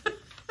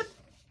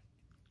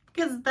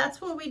 Because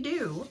that's what we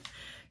do.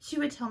 She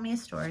would tell me a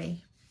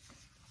story.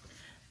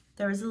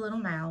 There was a little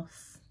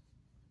mouse.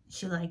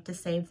 She liked to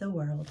save the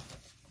world.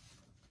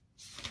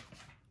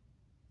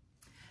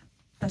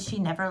 But she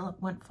never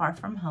went far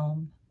from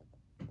home.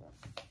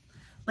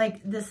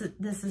 Like, this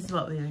is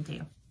what we would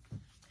do.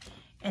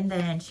 And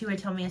then she would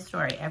tell me a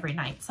story every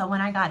night. So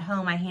when I got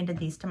home, I handed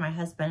these to my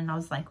husband and I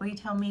was like, will you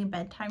tell me a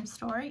bedtime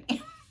story?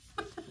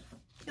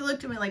 He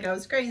looked at me like I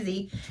was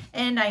crazy,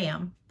 and I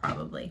am,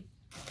 probably.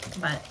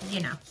 But,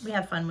 you know, we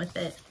have fun with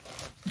it.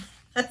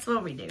 That's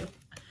what we do.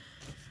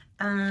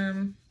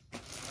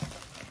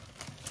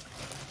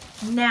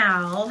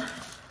 Now,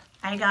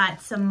 I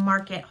got some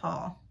market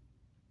haul.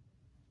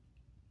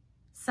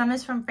 Some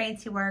is from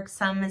Fancy Work,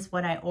 some is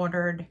what I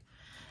ordered.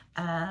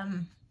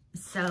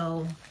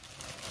 So,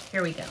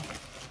 here we go.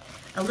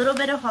 A little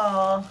bit of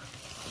haul.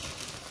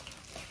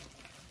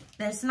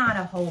 There's not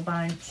a whole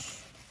bunch.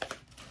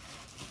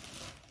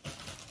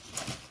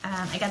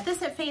 I got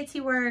this at Fancy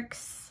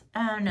Works.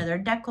 Another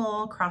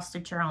decal, cross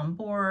stitcher on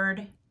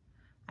board.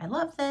 I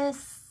love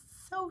this.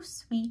 So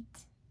sweet.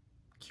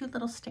 Cute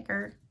little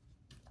sticker.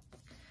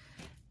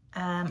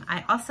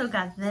 I also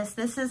got this.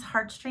 This is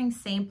Heartstring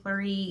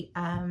Samplery.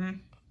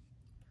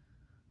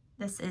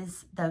 This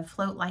is the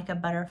Float Like a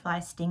Butterfly,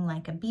 Sting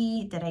Like a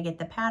Bee. Did I get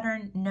the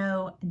pattern?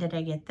 No. Did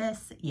I get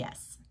this?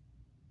 Yes.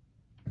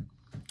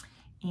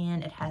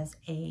 And it has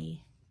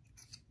a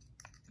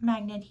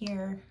magnet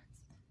here.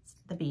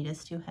 The bead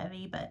is too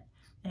heavy, but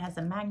it has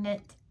a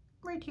magnet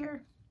right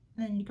here.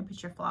 And then you can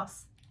put your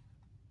floss.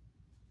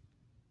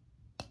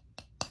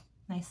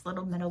 Nice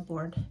little metal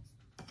board.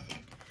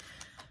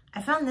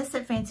 I found this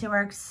at Fancy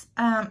Works.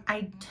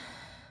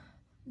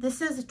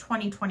 This is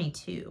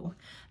 2022,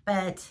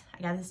 but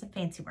I got this at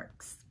Fancy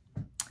Works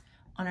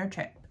on our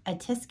trip. A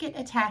Tisket,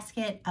 a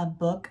Tasket, a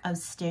book of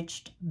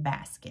stitched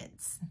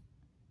baskets.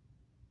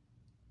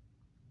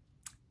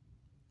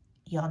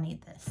 Y'all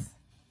need this.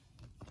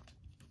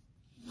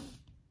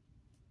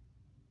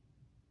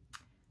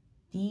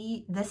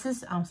 This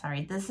is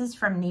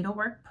from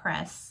Needlework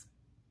Press.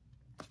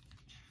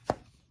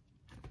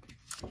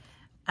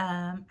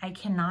 I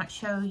cannot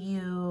show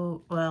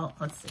you, well,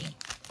 let's see.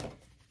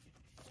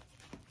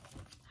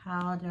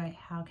 How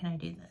can I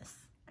do this?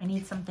 I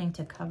need something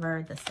to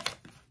cover this up.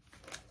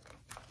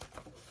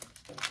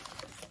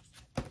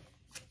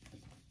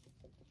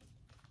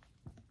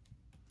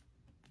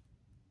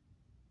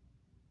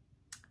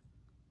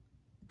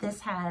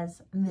 This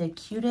has the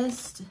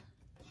cutest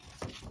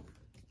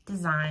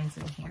designs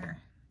in here.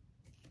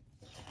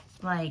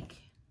 Like,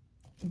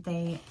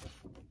 they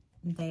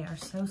are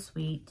so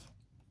sweet.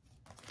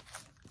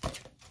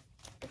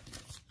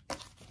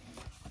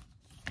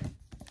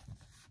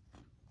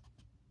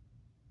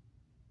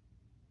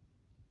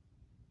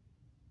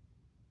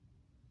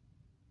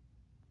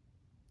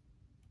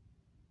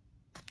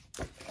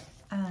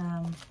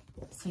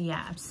 So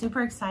yeah, I'm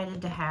super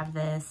excited to have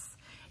this.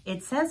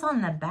 It says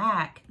on the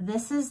back,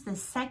 this is the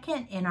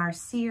second in our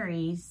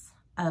series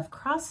of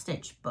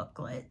cross-stitch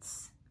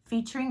booklets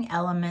featuring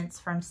elements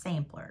from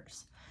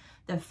samplers.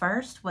 The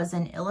first was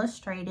an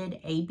illustrated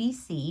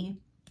ABC.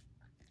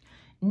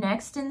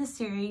 Next in the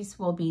series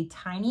will be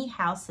tiny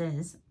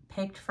houses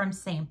picked from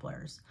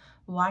samplers.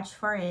 Watch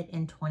for it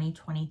in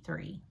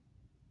 2023.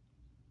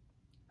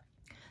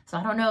 So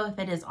I don't know if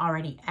it is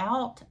already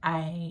out.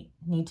 I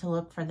need to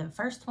look for the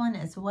first one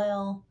as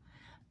well,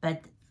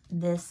 but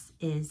this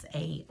is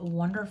a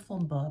wonderful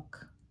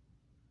book.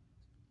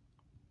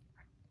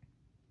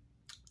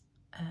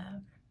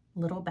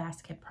 Little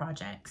basket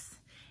projects,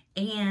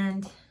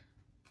 and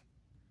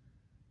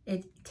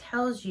it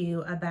tells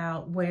you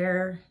about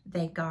where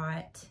they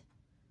got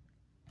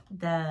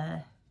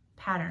the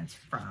patterns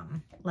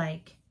from,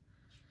 like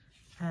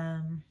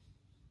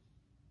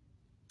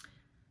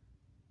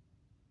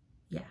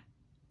yeah,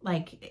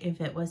 like if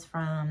it was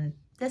from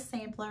this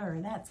sampler or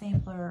that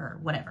sampler or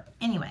whatever.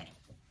 Anyway,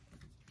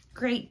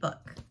 great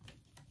book,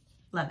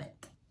 love it.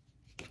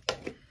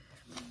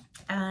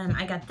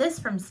 I got this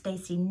from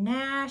Stacy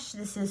Nash.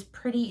 This is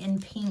Pretty in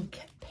Pink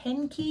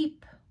Pen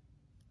Keep.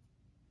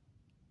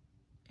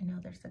 I know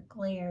there's a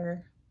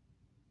glare,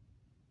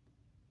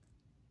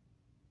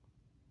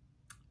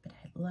 but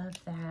I love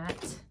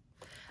that.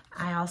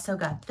 I also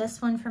got this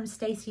one from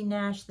Stacy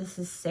Nash. This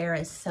is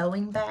Sarah's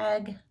Sewing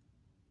Bag.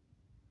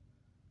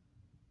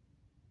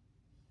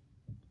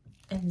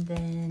 And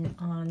then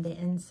on the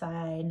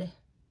inside,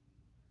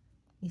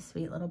 these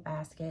sweet little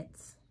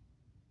baskets.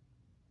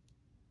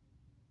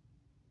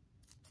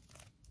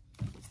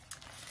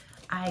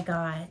 I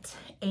got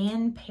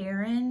Anne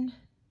Perrin,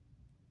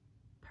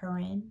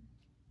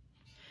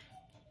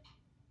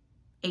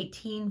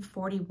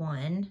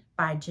 1841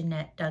 by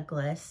Jeanette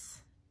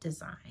Douglas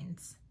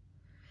Designs.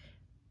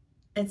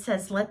 It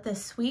says, let the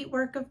sweet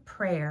work of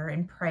prayer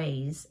and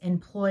praise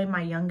employ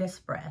my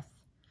youngest breath.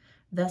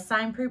 Thus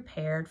I'm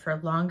prepared for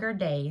longer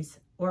days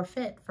or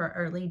fit for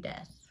early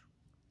death.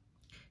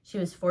 She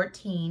was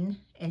 14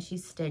 and she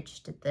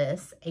stitched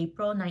this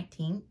April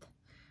 19th,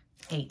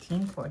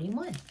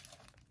 1841.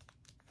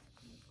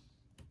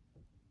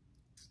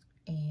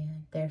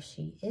 And there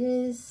she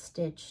is,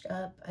 stitched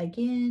up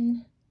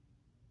again.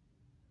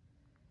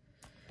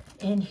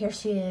 And here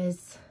she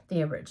is,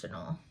 the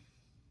original.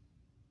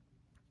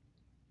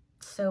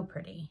 So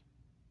pretty.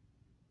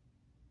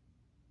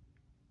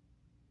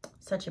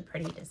 Such a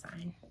pretty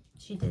design.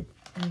 She did,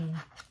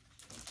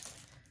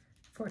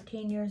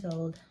 14 years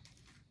old.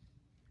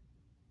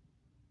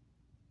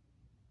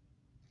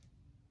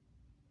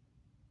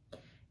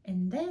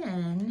 And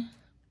then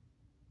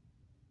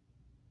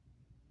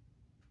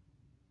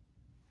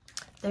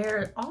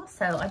there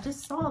also, I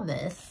just saw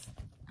this,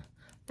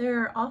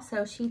 there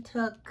also, she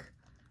took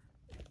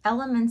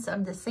elements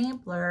of the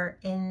sampler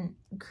and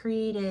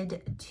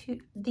created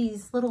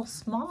these little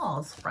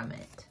smalls from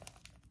it.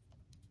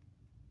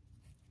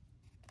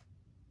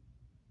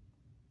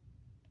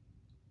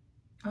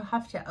 I'll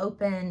have to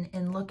open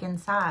and look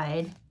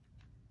inside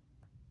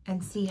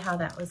and see how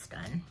that was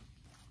done.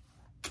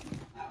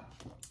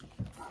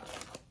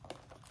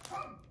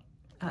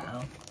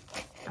 Uh-oh,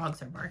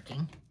 dogs are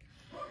barking.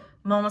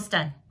 I'm almost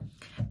done.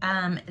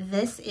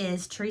 This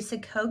is Teresa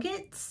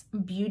Kogut's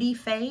Beauty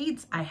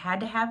Fades. I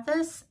had to have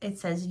this. It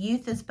says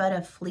youth is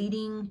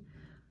fleeting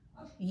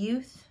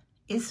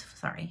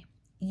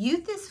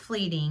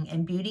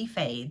and beauty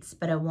fades,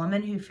 but a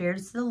woman who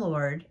fears the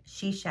Lord,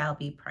 she shall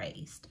be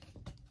praised.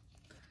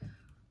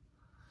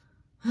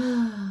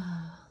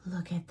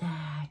 Look at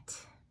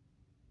that.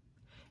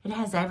 It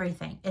has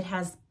everything. It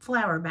has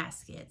flower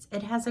baskets.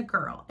 It has a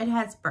girl. It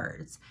has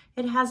birds.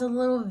 It has a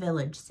little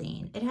village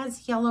scene. It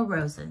has yellow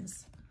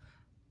roses.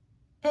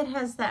 It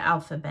has the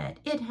alphabet.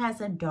 It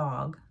has a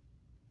dog.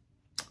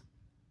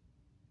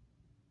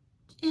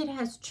 It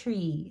has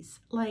trees.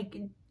 Like,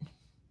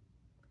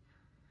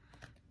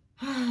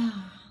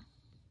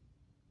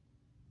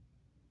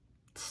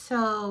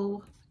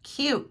 so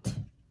cute.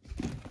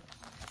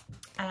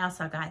 I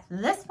also got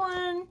this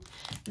one.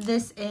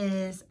 This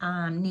is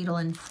Needle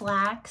and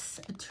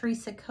Flax,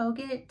 Teresa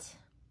Kogut.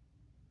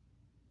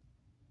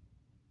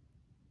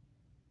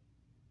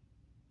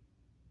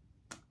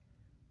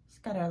 She's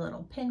got her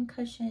little pin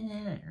cushion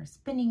and her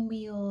spinning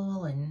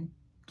wheel and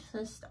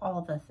just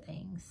all the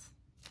things.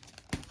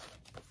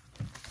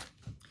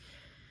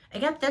 I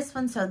got this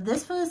one. So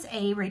this was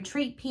a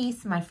retreat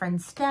piece. My friend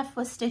Steph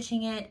was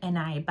stitching it and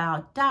I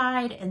about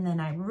died. And then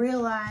I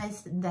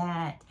realized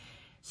that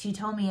she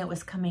told me it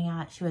was coming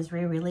out. She was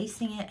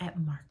re-releasing it at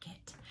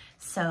Market.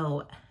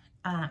 So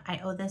I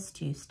owe this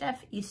to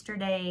Steph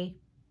Easterday.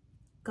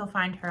 Go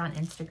find her on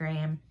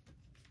Instagram.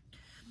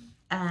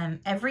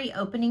 Every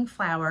Opening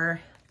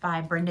Flower by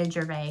Brenda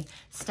Gervais.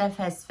 Steph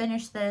has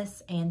finished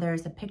this and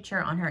there's a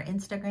picture on her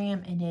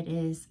Instagram and it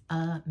is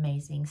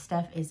amazing.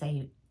 Steph is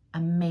a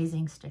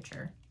amazing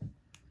stitcher.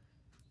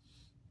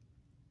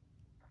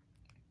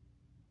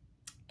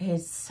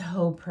 It's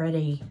so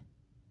pretty.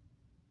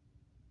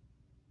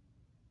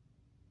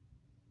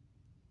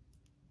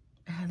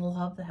 I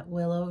love that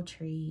willow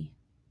tree.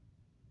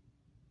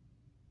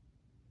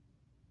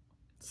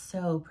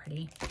 So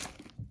pretty.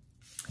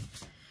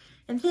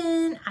 And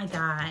then I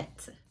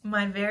got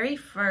my very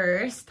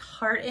first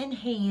Heart in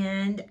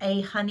Hand,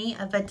 a Honey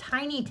of a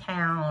Tiny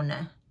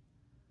Town.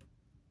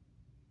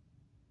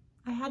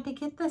 I had to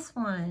get this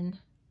one.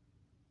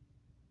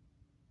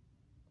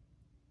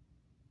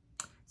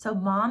 So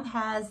Mom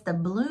has the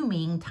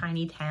Blooming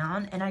Tiny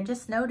Town and I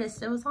just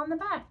noticed it was on the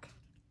back.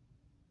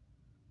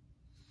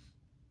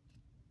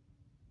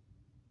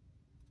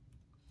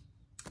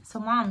 So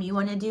Mom, you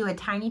want to do a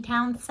Tiny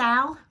Town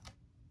Sal?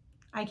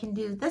 I can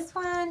do this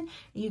one.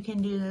 You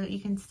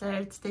can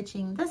start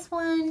stitching this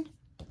one.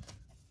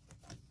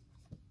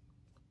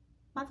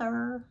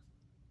 Mother.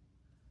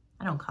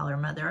 I don't call her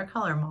Mother, I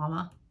call her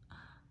Mama.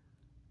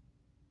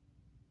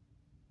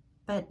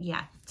 But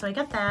yeah, so I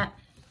got that.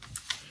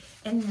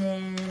 And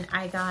then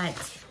I got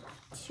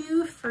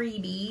 2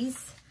 freebies.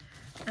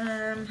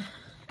 I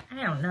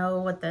don't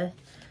know what the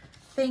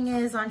thing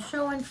is on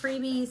showing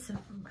freebies.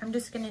 I'm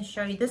just going to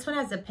show you. This one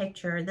has a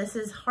picture. This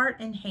is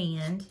Heart in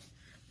Hand.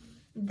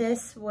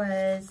 This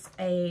was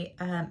a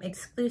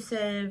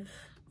exclusive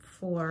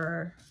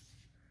for,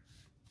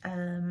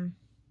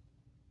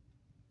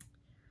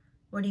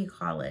 what do you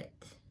call it?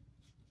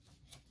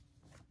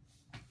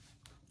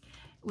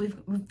 We're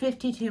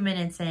 52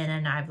 minutes in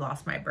and I've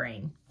lost my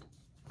brain.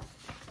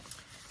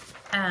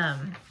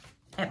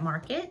 At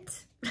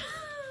Market.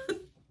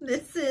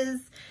 This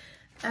is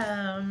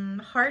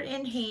Heart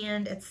in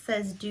Hand. It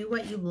says do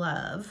what you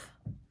love.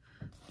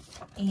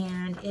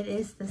 And it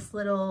is this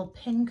little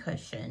pin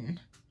cushion.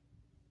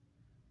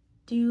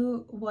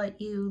 Do what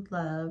you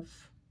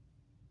love.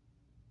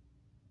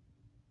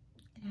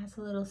 It has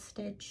a little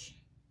stitch.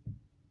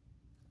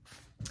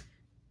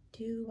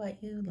 Do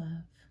what you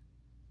love.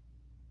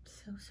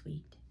 So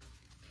sweet.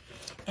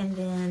 And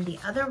then the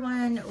other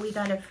one, we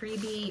got a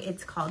freebie.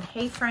 It's called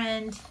Hey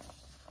Friend.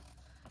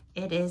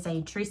 It is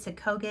a Teresa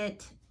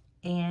Kogut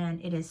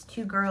and it is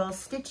 2 girls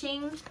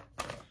stitching.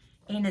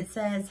 And it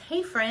says,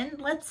 hey friend,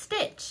 let's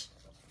stitch.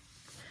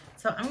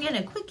 So I'm going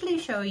to quickly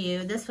show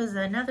you. This was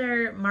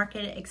another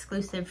Market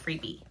exclusive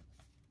freebie.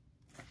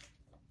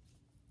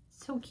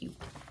 So cute.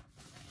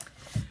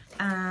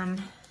 I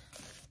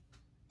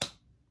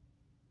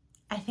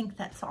think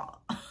that's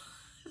all.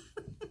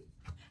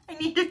 I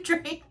need a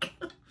drink.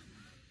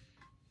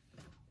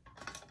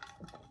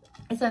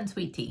 It's on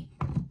sweet tea.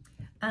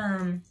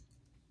 I'm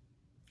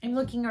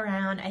looking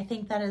around. I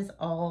think that is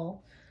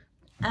all.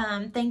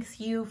 Thanks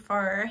you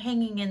for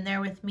hanging in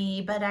there with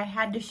me, but I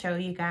had to show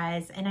you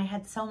guys and I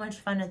had so much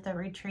fun at the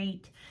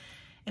retreat.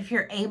 If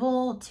you're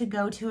able to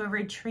go to a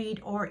retreat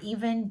or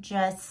even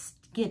just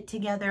get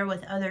together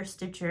with other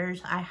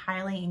stitchers, I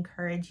highly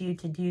encourage you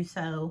to do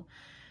so.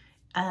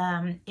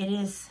 It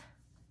is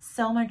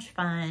so much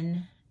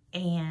fun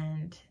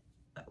and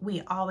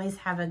we always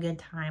have a good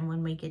time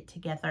when we get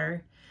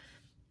together,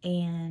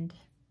 and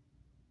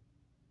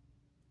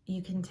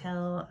you can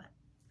tell,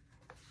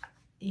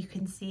 you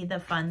can see the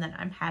fun that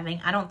I'm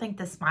having. I don't think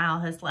the smile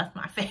has left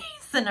my face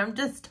and I'm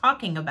just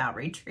talking about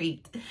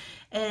retreat.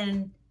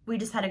 And we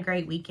just had a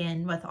great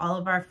weekend with all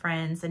of our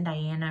friends and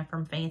Diana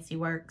from Fancy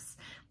Works.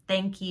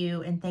 thank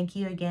you. And thank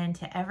you again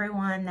to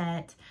everyone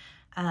that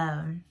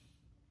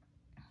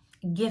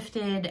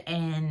gifted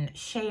and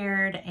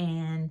shared,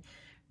 and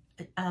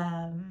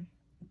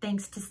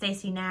thanks to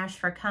Stacey Nash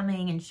for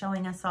coming and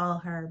showing us all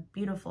her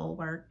beautiful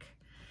work.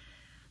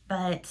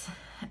 But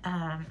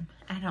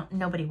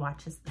nobody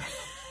watches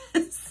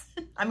this.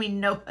 I mean,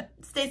 no,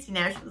 Stacey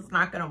Nash is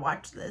not going to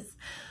watch this.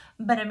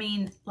 But I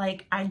mean,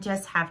 like, I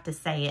just have to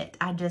say it.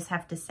 I just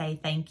have to say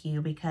thank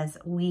you, because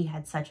we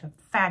had such a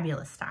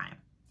fabulous time.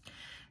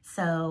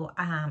 So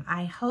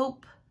I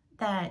hope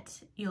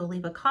that you'll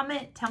leave a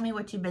comment. Tell me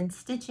what you've been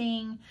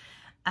stitching.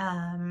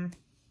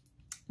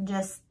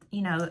 Just,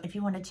 you know, if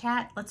you want to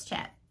chat, let's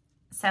chat.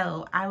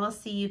 So I will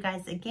see you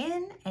guys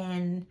again,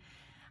 and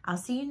I'll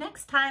see you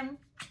next time.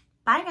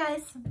 Bye,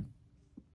 guys.